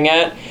hinting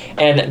at,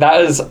 and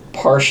that is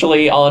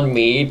partially on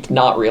me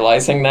not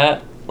realizing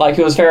that. Like,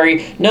 it was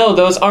very, no,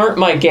 those aren't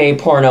my gay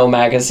porno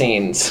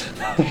magazines.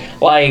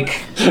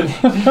 Like...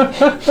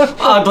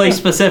 Oddly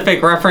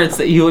specific reference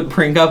that you would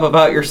bring up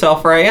about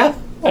yourself, Raya.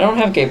 I don't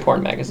have gay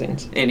porn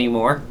magazines.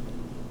 Anymore.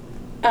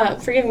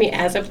 Forgive me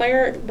as a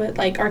player, but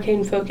like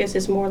arcane focus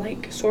is more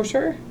like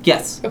sorcerer.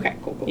 Yes. Okay,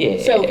 cool.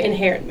 Yeah. So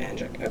inherent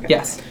magic. Okay.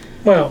 Yes.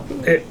 Well,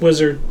 was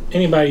there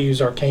anybody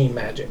use arcane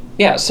magic?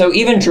 Yeah, so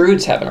even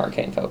druids have an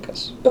arcane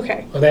focus.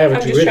 Okay. Well, they have a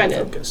I'm just trying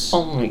druidic to- focus.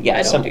 Yeah,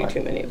 I don't similar. do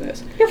too many of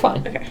those. You're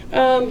fine.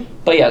 Okay.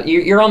 But yeah,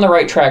 you're on the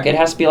right track. It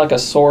has to be like a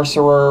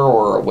sorcerer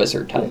or a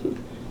wizard type.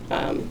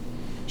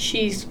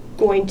 She's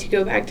going to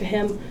go back to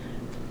him.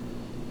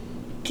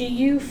 Do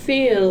you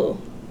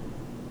feel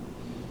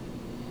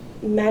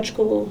magic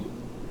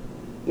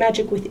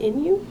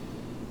within you?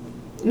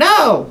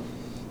 No!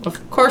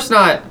 Of course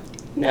not.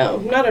 No,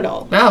 not at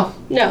all. No.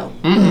 No.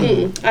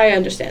 Mm-mm. I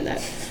understand that.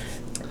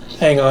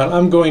 Hang on,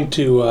 I'm going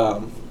to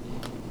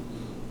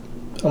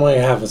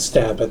have a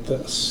stab at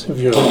this, if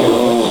you're okay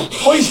with it.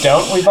 Please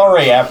don't. We've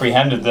already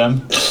apprehended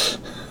them.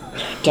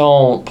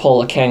 Don't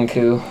pull a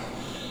Kenku.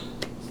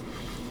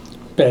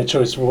 Bad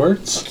choice of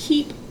words.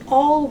 Keep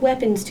all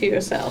weapons to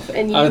yourself,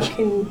 and you I-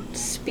 can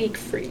speak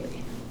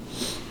freely.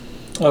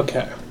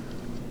 Okay.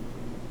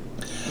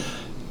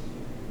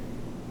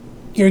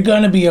 You're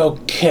gonna be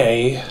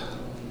okay.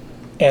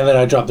 And then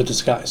I drop the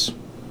disguise.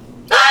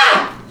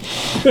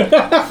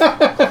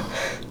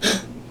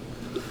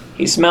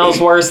 He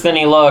smells worse than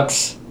he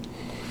looks.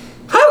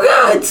 Oh,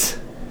 God!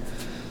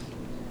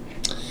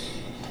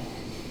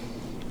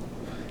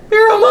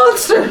 You're a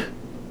monster!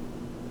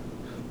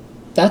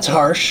 That's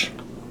harsh.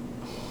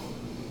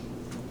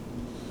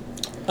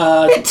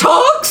 It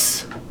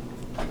talks?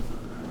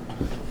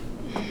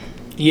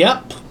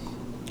 Yep.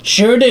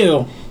 Sure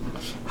do.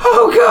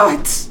 Oh,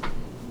 God!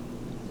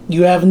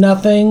 You have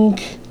nothing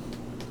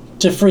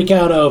to freak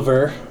out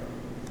over.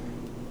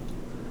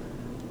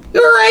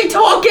 You're a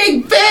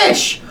talking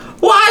fish!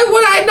 Why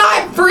would I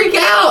not freak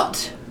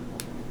out?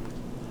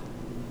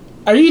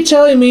 Are you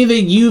telling me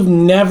that you've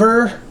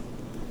never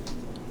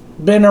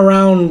been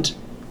around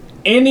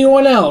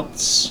anyone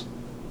else?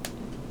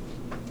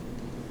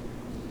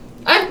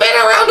 I've been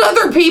around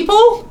other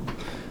people.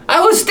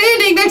 I was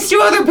standing next to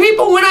other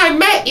people when I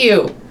met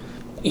you.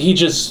 He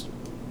just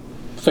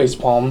face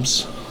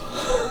palms.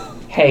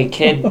 Hey,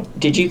 kid,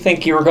 did you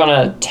think you were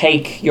gonna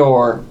take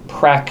your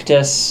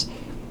practice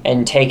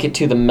and take it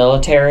to the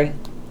military?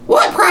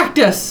 What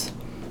practice?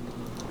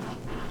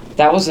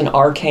 That was an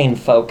arcane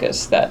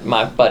focus that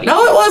my buddy...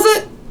 No, it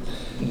wasn't.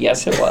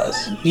 Yes, it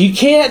was. You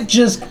can't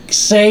just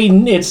say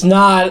it's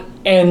not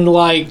and,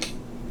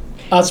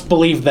 us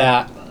believe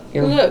that.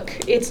 Look,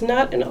 it's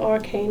not an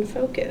arcane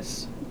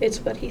focus. It's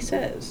what he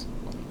says.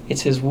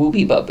 It's his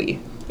wooby bubby.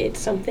 It's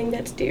something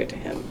that's dear to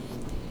him.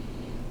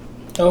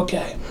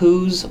 Okay.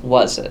 Whose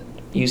was it?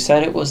 You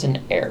said it was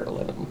an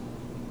heirloom.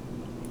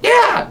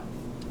 Yeah.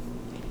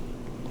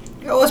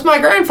 It was my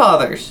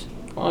grandfather's.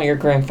 Well, your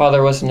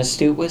grandfather was an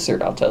astute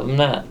wizard, I'll tell them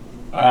that.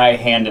 I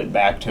hand it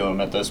back to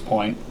him at this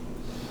point.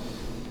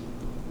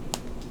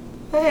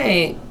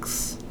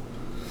 Thanks.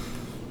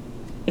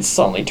 It's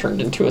suddenly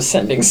turned into a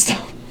sending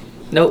stone.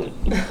 Nope.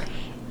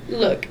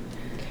 Look,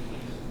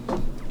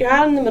 you're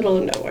out in the middle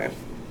of nowhere.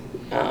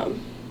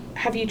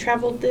 Have you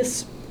traveled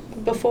this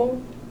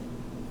before?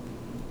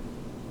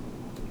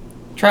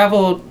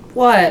 Traveled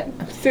what?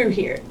 Through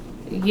here.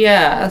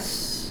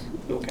 Yes.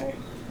 Okay.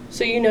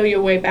 So you know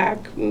your way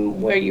back,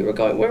 where you were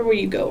going. Where were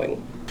you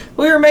going?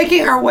 We were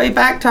making our way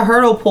back to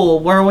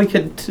Hurdlepool where we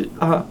could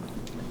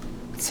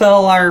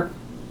sell our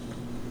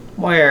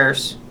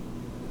wares.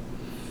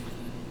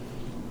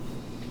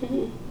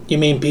 You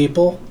mean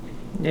people?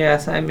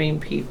 Yes, I mean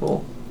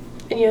people.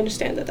 And you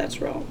understand that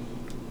that's wrong.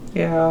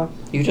 Yeah.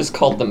 You just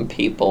called them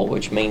people,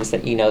 which means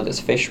that you know this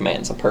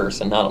fishman's a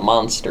person, not a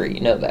monster. You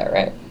know that,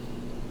 right?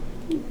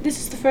 This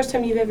is the first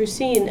time you've ever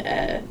seen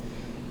a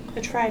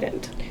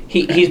trident.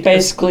 He's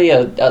basically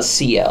a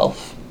sea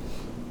elf.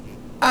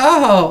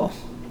 Oh.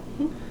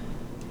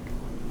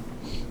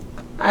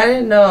 I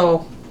didn't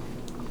know.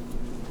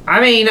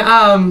 I mean,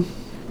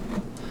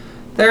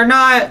 they're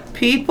not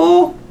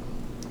people?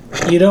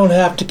 You don't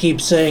have to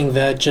keep saying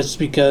that just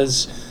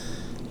because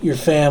your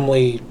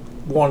family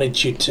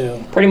wanted you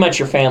to. Pretty much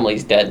your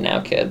family's dead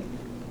now, kid.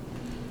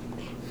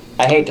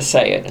 I hate to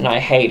say it, and I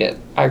hate it.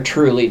 I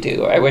truly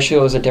do. I wish it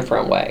was a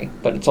different way,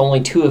 but it's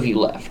only 2 of you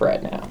left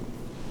right now.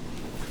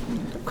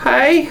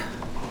 Okay.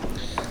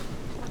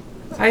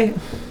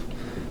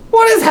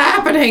 What is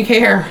happening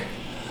here?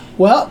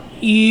 Well,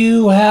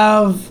 you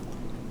have.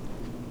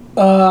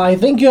 I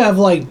think you have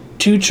like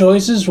two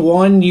choices.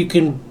 One, you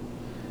can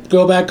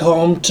go back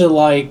home to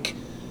like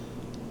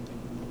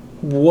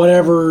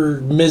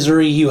whatever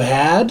misery you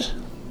had,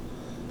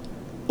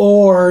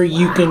 or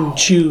you can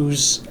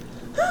choose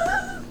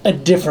a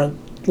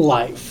different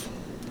life.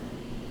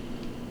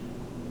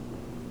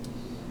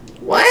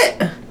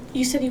 What?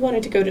 You said you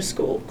wanted to go to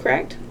school,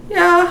 correct?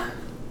 Yeah.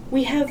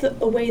 We have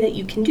a way that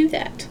you can do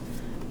that.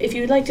 If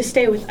you would like to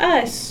stay with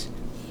us,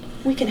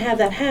 we can have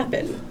that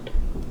happen.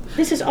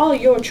 This is all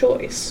your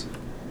choice.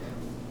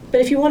 But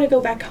if you want to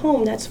go back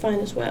home, that's fine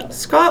as well.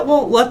 Scott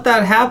won't let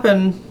that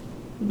happen.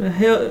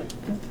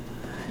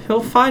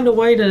 He'll find a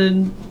way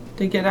to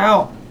get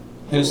out.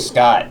 Who's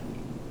Scott?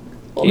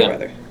 Older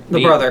brother.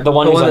 The brother. The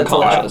one who's that's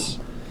unconscious.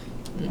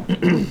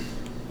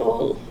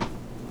 Well,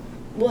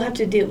 we'll have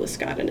to deal with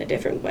Scott in a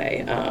different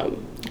way.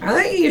 I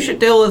think you should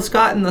deal with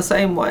Scott in the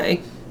same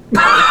way.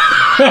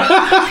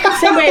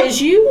 Same way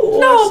as you? Or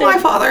No, my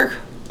father.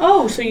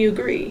 Oh, so you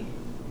agree.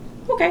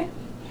 Okay.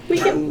 We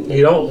can...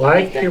 You don't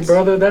like your That's-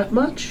 brother that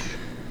much?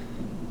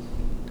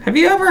 Have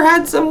you ever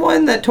had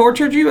someone that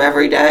tortured you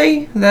every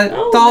day? That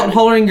Oh, thought no.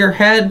 holding your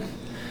head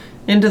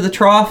into the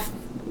trough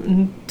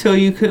until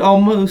you could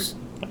almost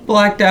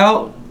blacked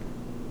out?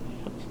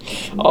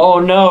 Oh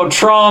no,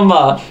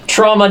 trauma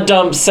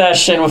dump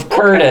session with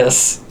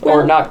Curtis. Or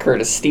Well- not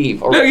Curtis,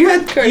 Steve. Or No, you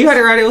had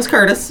it right. It was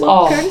Curtis.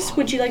 Well, Oh. Curtis,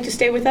 would you like to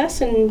stay with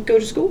us and go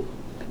to school?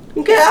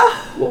 Yeah.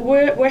 Well,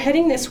 we're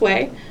heading this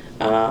way.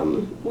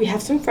 We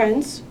have some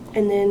friends,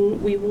 and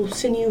then we will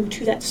send you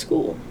to that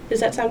school. Does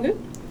that sound good?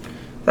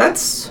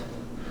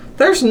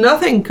 There's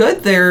nothing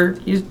good there.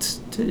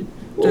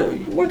 Well,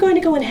 we're going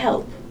to go and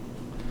help.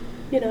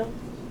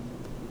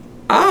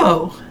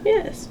 Oh,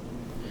 Yes.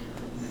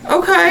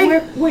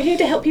 okay. We're here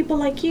to help people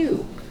like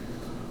you.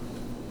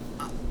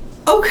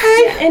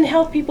 Okay. And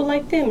help people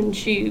like them. And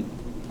she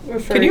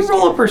refers... Can you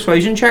roll a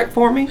persuasion check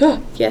for me?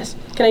 Yes.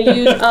 Can I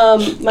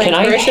use my Can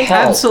I inspiration?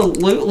 help?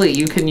 Absolutely,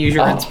 you can use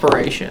your Oh.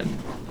 inspiration.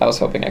 I was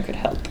hoping I could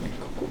help.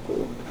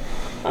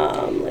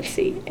 Let's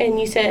see. And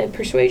you said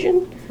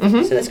persuasion?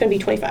 Mhm. So that's going to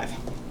be 25.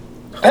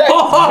 All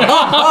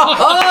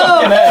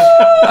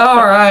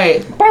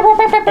right.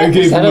 I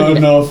gave that him a-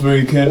 enough where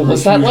he can't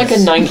Was that like a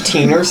refuse.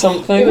 19 or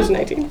something? It was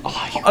 19.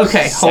 Oh, you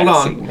Okay, hold sexy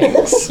on.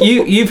 minx.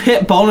 You've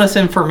hit bonus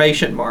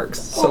information marks,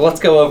 so let's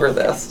go over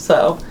this.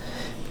 So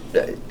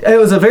it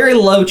was a very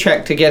low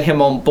check to get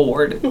him on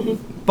board.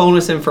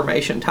 Bonus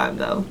information time,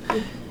 though.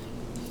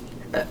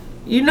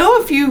 You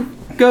know, if you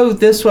go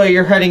this way,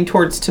 you're heading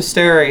towards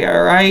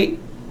Testeria, right?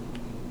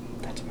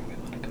 That's where we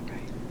want to go,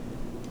 right?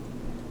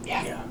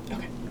 Yeah.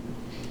 Okay.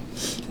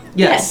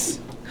 Yes.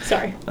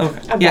 Sorry. Okay.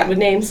 I'm Yeah. bad with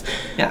names.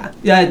 Yeah.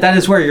 Yeah. That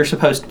is where you're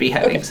supposed to be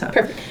heading. Okay, So.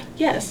 perfect.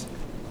 Yes.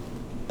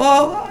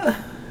 Well,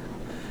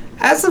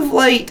 as of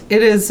late,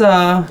 it is,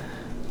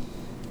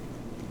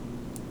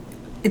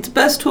 it's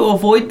best to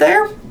avoid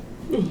there.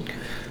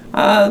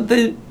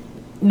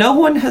 No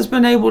one has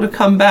been able to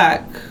come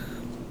back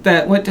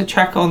that went to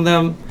check on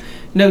them.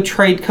 No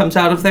trade comes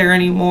out of there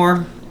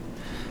anymore.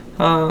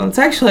 It's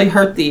actually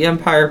hurt the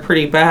Empire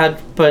pretty bad,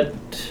 but,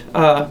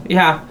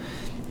 yeah,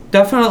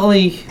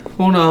 definitely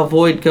want to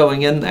avoid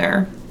going in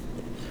there.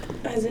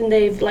 As in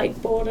they've,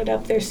 like, boarded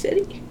up their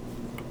city.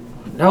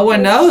 No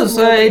one knows.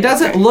 It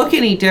doesn't look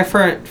any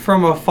different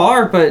from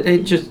afar, but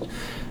it just...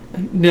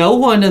 No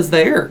one is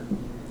there.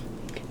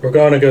 We're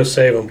going to go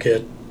save him,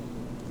 kid.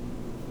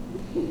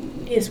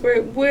 Yes,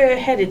 we're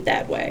headed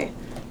that way.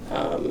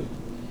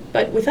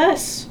 But with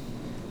us,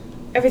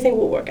 everything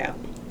will work out.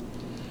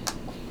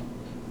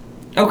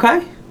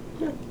 Okay.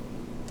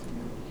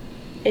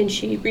 And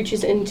she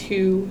reaches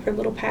into her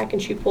little pack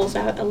and she pulls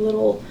out a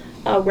little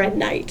red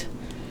knight.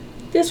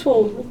 This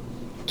will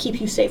keep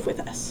you safe with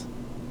us.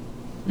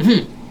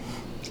 And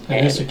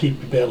this will keep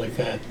your belly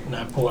fat. And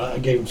I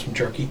gave him some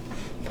jerky.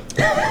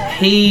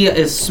 He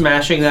is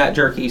smashing that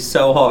jerky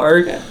so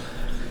hard. Yeah.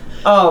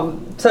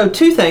 So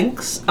two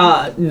things.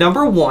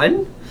 Number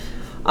one,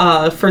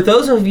 for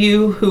those of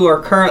you who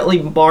are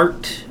currently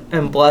marked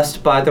and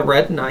blessed by the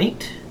Red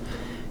Knight,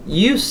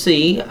 you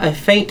see a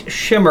faint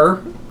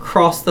shimmer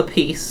cross the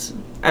piece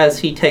as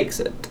he takes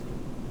it.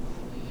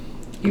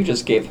 You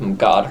just gave him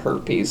God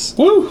herpes.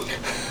 Woo!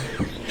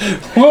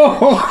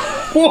 Whoa!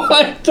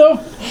 What the?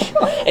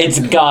 It's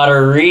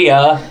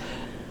gonorrhea.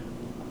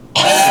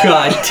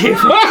 God damn it.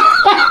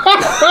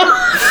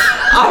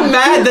 I'm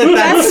mad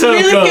that's so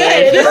really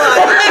good.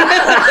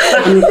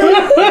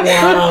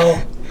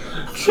 Wow.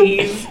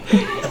 Jeez.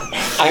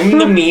 I'm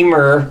the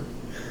memer.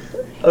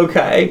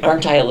 Okay.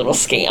 Aren't I a little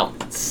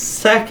scamp?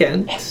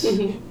 Second,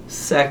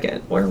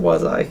 where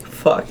was I?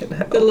 Fucking The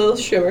hell. little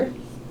shimmer.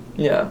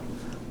 Yeah.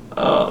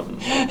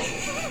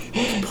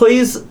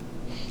 Please,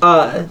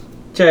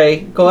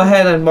 Jay, go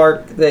ahead and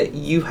mark that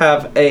you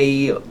have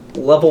a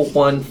level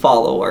 1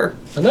 follower.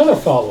 Another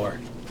follower.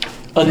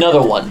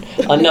 Another one.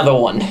 Another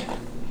one.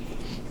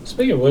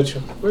 Speaking of which,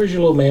 where's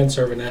your little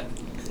manservant at?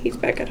 He's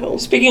back at home.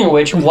 Speaking of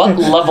which, what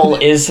level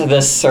is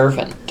this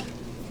servant?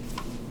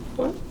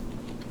 What?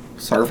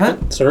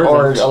 Servant?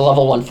 Or a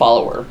level 1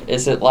 follower?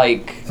 Is it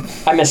like...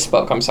 I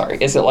misspoke, I'm sorry.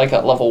 Is it like a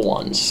level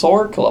 1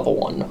 sork, a level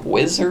 1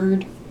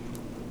 wizard?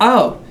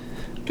 Oh.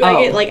 Do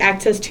I get, like,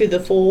 access to the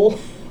full...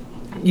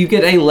 You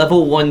get a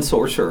level 1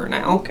 sorcerer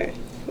now. Okay.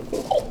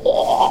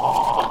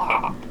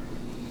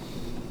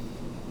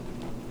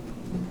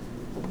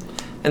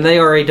 And they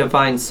are a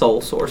divine soul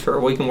sorcerer.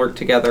 We can work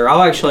together.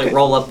 I'll actually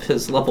roll up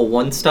his level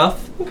 1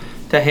 stuff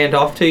to hand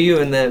off to you,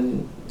 and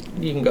then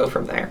you can go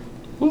from there.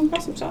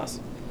 Awesome sauce.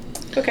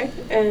 Okay,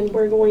 and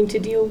we're going to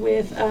deal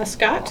with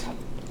Scott.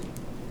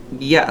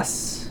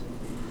 Yes.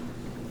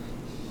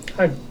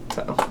 Hi.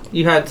 So,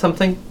 you had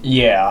something?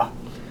 Yeah.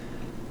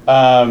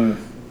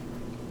 I'm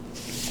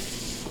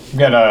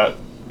gonna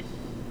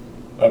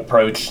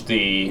approach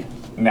the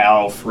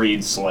now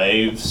freed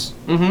slaves.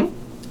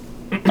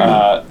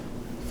 Mm-hmm.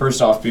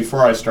 First off,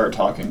 before I start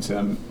talking to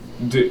them,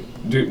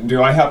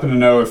 do I happen to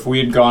know if we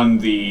had gone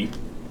the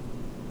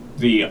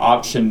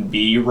option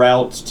B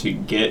route to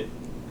get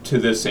to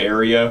this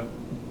area?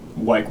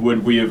 Like,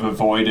 would we have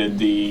avoided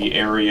the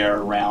area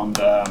around,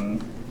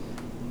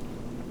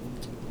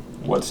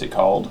 what's it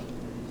called?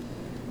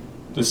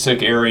 The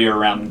sick area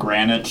around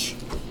Greenwich?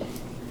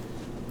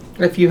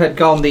 If you had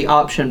gone the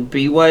option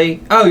B way...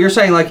 Oh, you're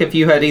saying like if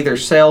you had either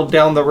sailed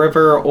down the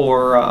river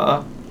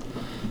or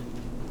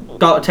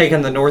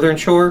taken the northern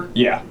shore?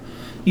 Yeah.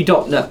 You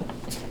don't know.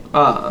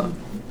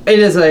 It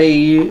is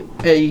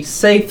a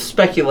safe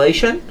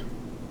speculation,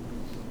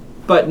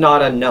 but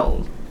not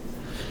unknown.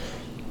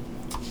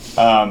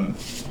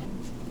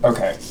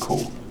 Okay,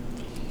 cool.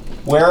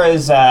 Where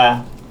is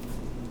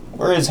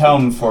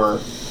home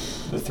for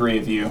the three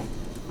of you?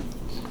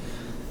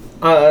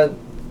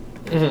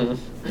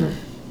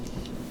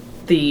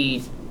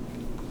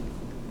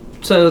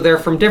 So they're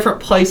from different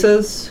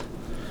places.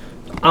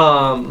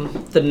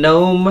 The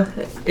gnome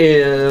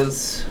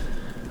is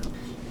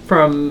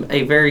from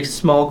a very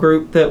small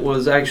group that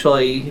was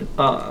actually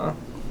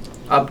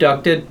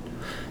abducted,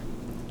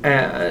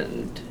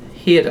 and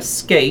he had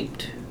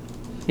escaped.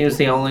 He was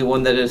the only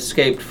one that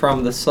escaped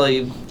from the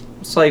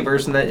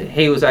slavers, and that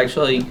he was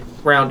actually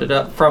rounded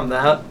up from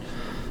that.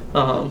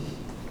 So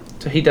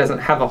he doesn't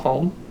have a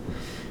home.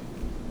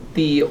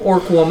 The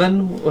orc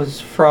woman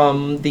was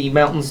from the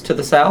mountains to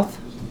the south,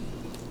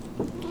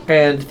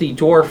 and the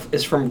dwarf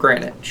is from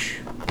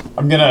Greenwich.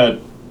 I'm gonna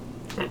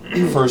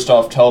first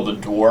off tell the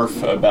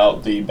dwarf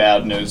about the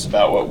bad news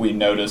about what we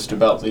noticed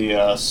about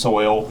the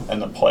soil and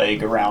the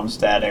plague around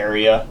that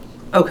area.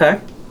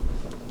 Okay.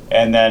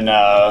 And then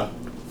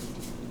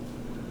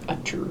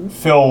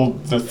fill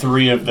the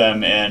three of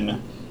them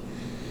in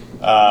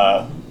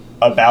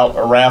about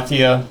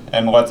Arathia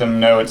and let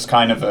them know it's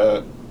kind of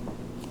a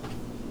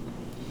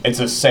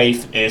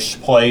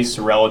safe-ish place,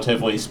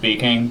 relatively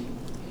speaking,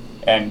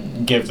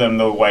 and give them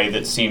the way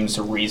that seems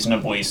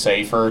reasonably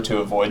safer to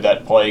avoid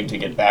that plague to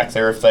get back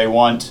there if they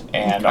want,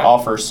 and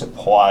offer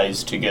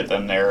supplies to get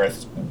them there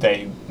if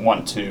they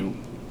want to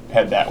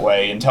head that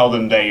way, and tell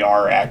them they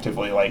are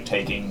actively like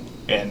taking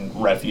in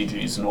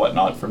refugees and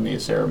whatnot from the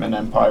Asariman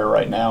Empire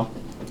right now.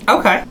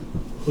 Okay.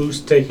 Who's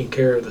taking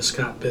care of the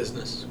Scott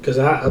business? Because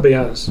I'll be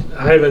honest,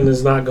 Ivan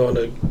is not going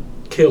to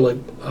kill a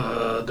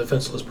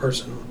defenseless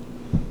person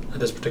at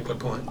this particular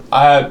point.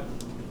 Ivan,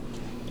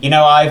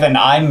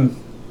 I'm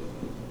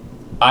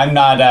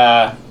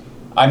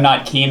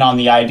not keen on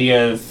the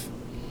idea of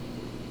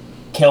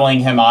killing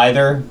him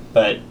either,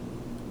 but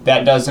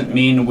that doesn't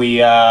mean we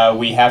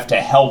have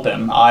to help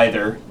him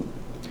either.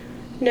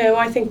 No,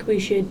 I think we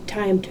should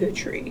tie him to a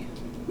tree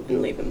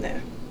and leave him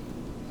there.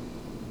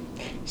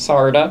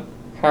 Sarda,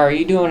 how are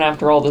you doing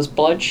after all this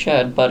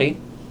bloodshed, buddy?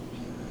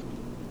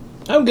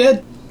 I'm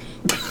good.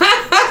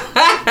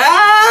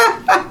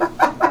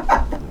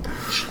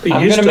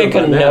 I'm gonna make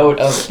a note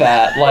of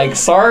that. Like,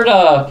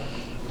 Sarda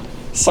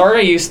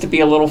used to be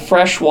a little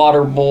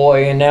freshwater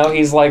boy, and now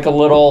he's like a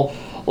little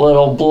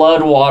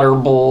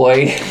bloodwater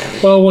boy.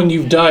 Well, when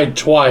you've died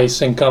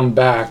twice and come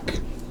back.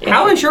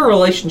 How is your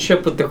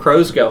relationship with the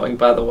crows going,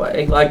 by the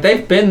way? Like,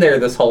 they've been there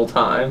this whole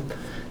time.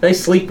 They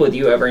sleep with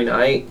you every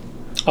night.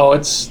 Oh,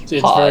 it's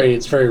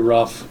very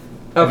rough.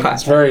 Okay.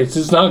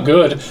 It's not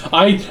good.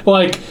 I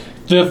like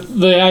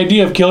the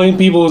idea of killing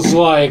people is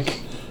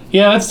like,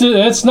 yeah,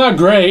 that's not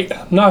great.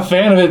 I'm not a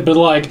fan of it, but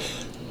like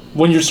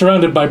when you're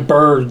surrounded by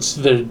birds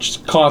that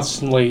just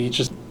constantly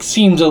just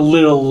seems a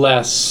little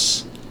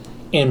less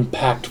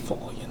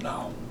impactful, you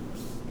know.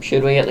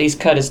 Should we at least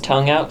cut his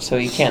tongue out so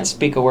he can't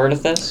speak a word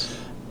of this?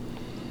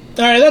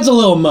 All right, that's a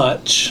little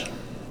much.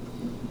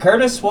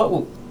 Curtis,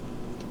 what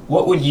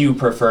would you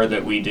prefer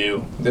that we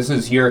do? This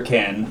is your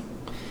kin.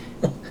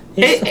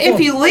 If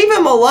you leave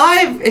him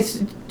alive,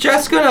 it's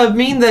just going to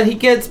mean that he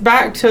gets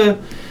back to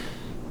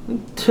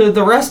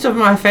the rest of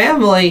my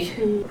family.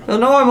 They'll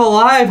know I'm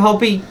alive. I'll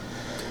be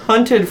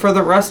hunted for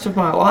the rest of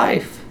my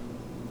life.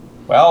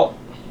 Well,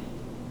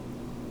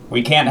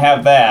 we can't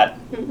have that.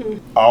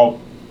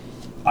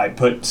 I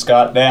put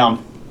Scott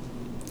down.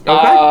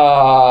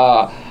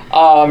 Okay.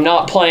 oh, I'm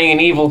not playing an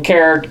evil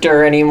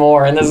character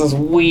anymore, and this is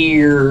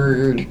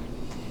weird.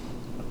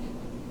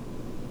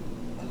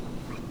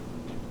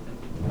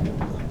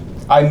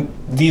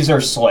 These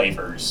are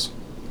slavers,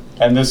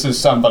 and this is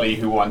somebody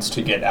who wants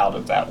to get out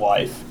of that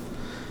life.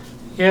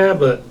 Yeah,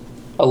 but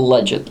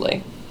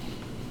Allegedly.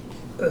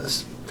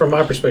 from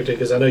my perspective,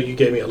 because I know you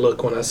gave me a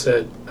look when I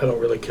said I don't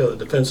really kill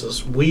the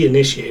defenseless, we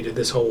initiated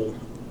this whole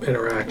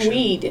interaction.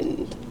 We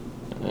didn't.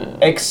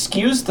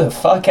 Excuse the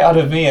fuck out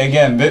of me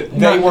again. They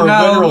were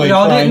no, literally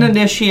y'all trying... didn't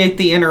initiate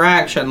the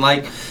interaction.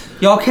 Like,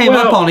 y'all came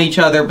up Well, on each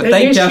other, but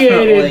they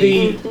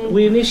definitely...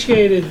 We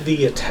initiated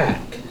the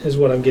attack, is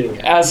what I'm getting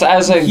at.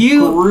 As a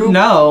group...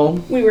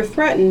 No, We were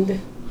threatened,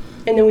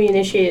 and then we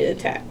initiated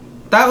attack.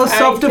 that was I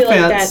feel like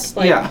self-defense. that's,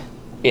 like- Yeah.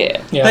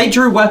 Yeah. They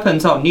drew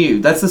weapons on you.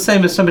 That's the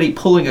same as somebody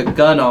pulling a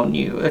gun on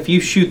you. If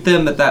you shoot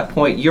them at that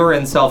point, you're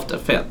in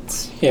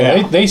self-defense. Yeah,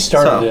 Yeah. they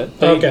started So, it.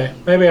 They, Okay,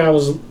 maybe I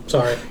was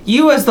sorry.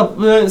 You as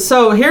the...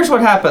 so here's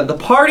what happened. The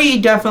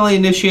party definitely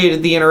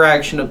initiated the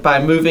interaction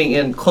by moving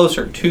in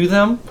closer to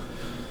them.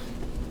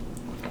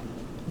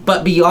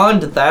 But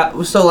beyond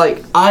that, so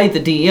like I, the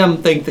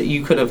DM, think that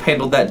you could have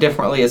handled that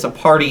differently as a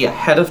party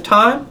ahead of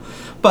time.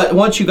 But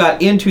once you got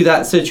into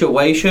that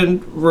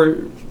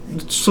situation,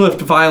 swift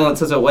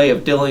violence as a way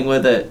of dealing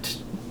with it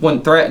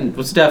when threatened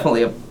was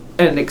definitely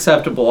an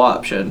acceptable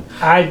option.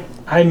 I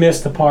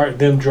missed the part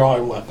them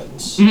drawing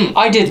weapons.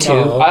 I did too. Oh,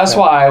 okay. That's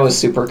why I was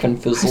super I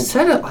confused.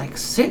 said it like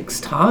 6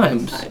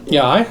 times.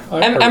 yeah, I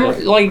heard it.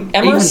 Emerson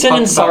and Even talked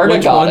about Sarda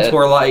which got ones it.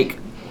 were like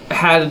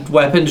had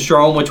weapons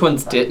drawn, which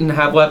ones didn't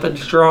have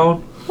weapons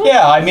drawn.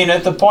 Yeah, I mean,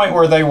 at the point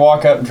where they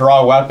walk up,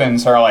 draw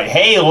weapons, are like,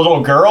 "Hey,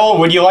 little girl,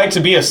 would you like to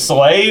be a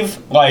slave?"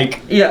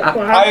 Like, Yeah,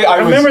 Well, I I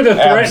remember was the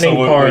threatening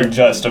absolutely part.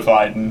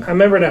 justified. I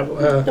remember I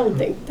that. don't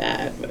think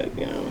that, but,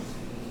 you know.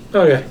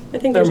 Okay. I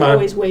think Never there's mind.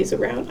 always ways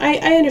around. I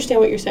understand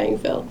what you're saying,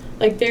 Phil.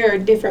 Like, there are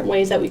different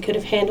ways that we could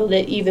have handled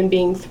it, even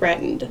being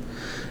threatened.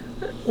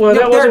 Well, that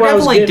there was are what I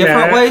was definitely getting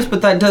different at. ways,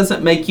 but that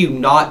doesn't make you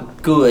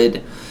not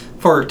good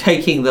for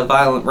taking the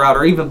violent route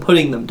or even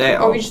putting them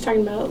down. Or are we just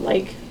talking about,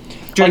 like,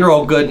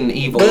 General good and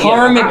evil.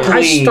 Karmic-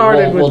 I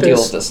started we'll with deal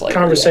this, with this later,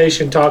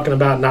 conversation talking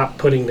about not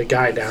putting the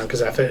guy down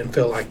because I didn't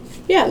feel like.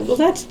 yeah, well,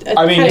 that's a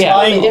I mean, kind of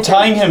totally different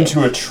tying him thing.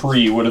 to a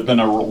tree would have been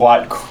a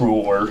lot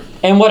crueler.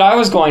 And what I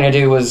was going to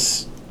do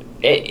was,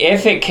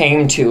 if it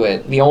came to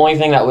it, the only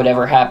thing that would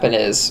ever happen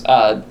is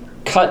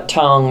cut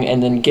tongue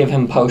and then give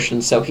him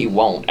potions so he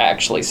won't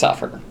actually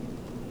suffer.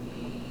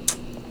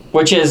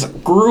 Which is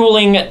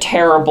grueling,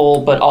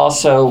 terrible, but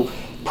also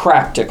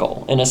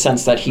practical in a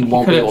sense that he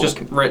won't Could be have able just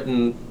to.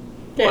 written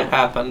Yeah. what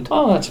happened.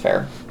 Oh, that's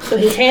fair. So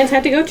his hands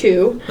had to go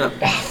too.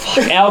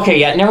 Okay,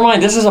 yeah, never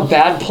mind. This is a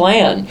bad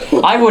plan.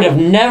 I would have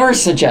never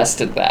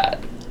suggested that,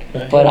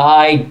 but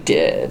I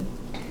did.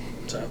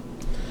 So.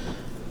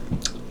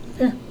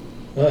 Yeah.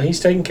 Well, he's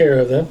taken care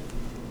of then.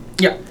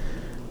 Yeah.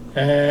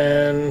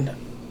 And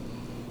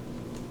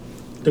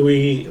do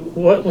we?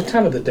 What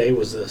time of the day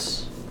was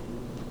this?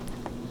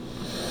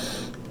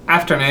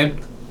 Afternoon.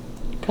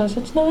 Because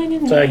it's 9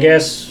 and So I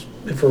guess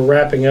if we're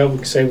wrapping up, we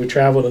can say we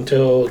traveled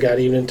until got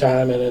evening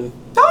time, and then.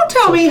 Don't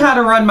tell me how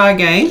to run my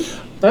game.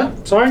 Huh?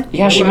 Sorry.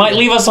 Yeah, she might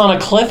leave us on a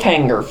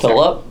cliffhanger,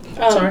 Philip.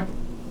 Sorry.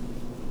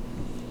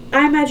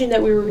 I imagine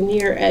that we were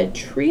near a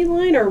tree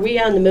line, or are we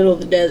out in the middle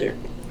of the desert?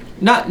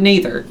 Not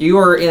neither. You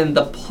are in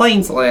the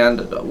plains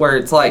land where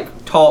it's like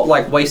tall,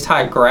 like waist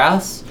high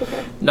grass.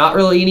 Okay. Not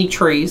really any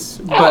trees,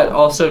 but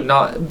also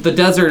not. The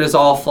desert is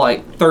off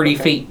like 30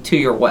 feet to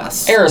your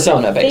west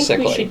Arizona, I think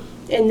basically. we should,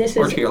 and this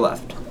or is to your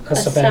left. a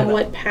Savannah.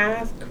 somewhat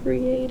path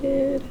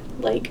created.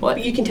 Like,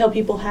 What? you can tell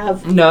people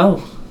have.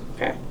 No.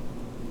 Okay.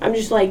 I'm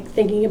just like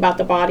thinking about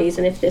the bodies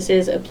and if this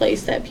is a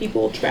place that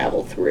people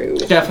travel through.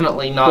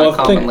 Definitely not Well, a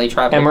commonly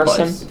traveled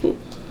Emerson? place.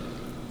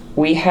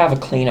 We have a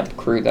cleanup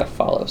crew that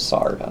follows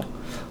Sarda.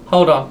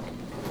 Hold on.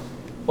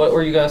 What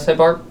were you going to say,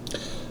 Bart?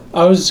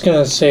 I was just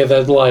gonna say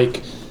that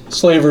like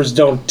slavers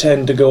don't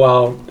tend to go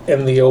out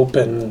in the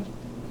open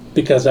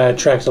because that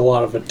attracts a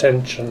lot of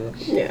attention.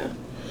 Yeah.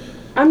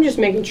 I'm just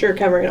making sure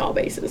covering all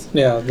bases.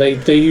 Yeah,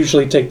 they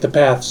usually take the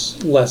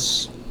paths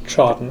less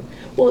trodden.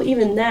 Well,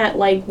 even that,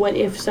 like, what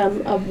if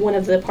one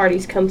of the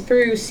parties come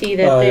through, see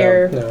that Oh, yeah,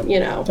 they're, yeah. you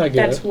know, I get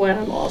that's it. what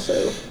I'm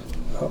also.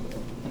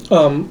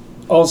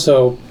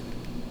 Also,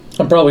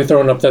 I'm probably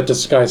throwing up that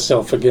disguise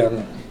self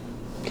again,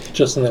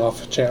 just in the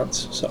off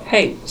chance. So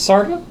Hey,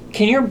 Sarda,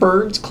 can your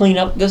birds clean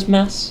up this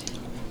mess?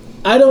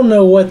 I don't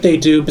know what they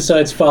do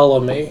besides follow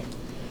me.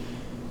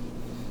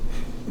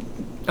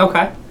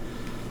 Okay.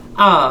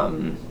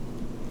 I'm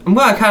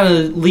going to kind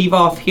of leave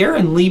off here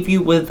and leave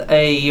you with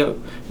a...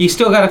 You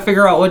still got to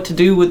figure out what to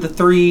do with the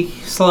 3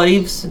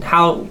 slaves and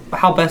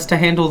how best to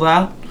handle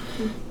that.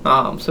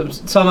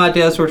 Some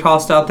ideas were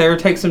tossed out there.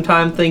 Take some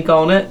time, think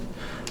on it.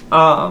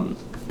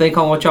 Think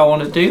on what y'all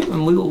want to do,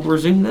 and we will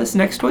resume this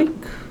next week.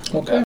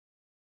 Okay.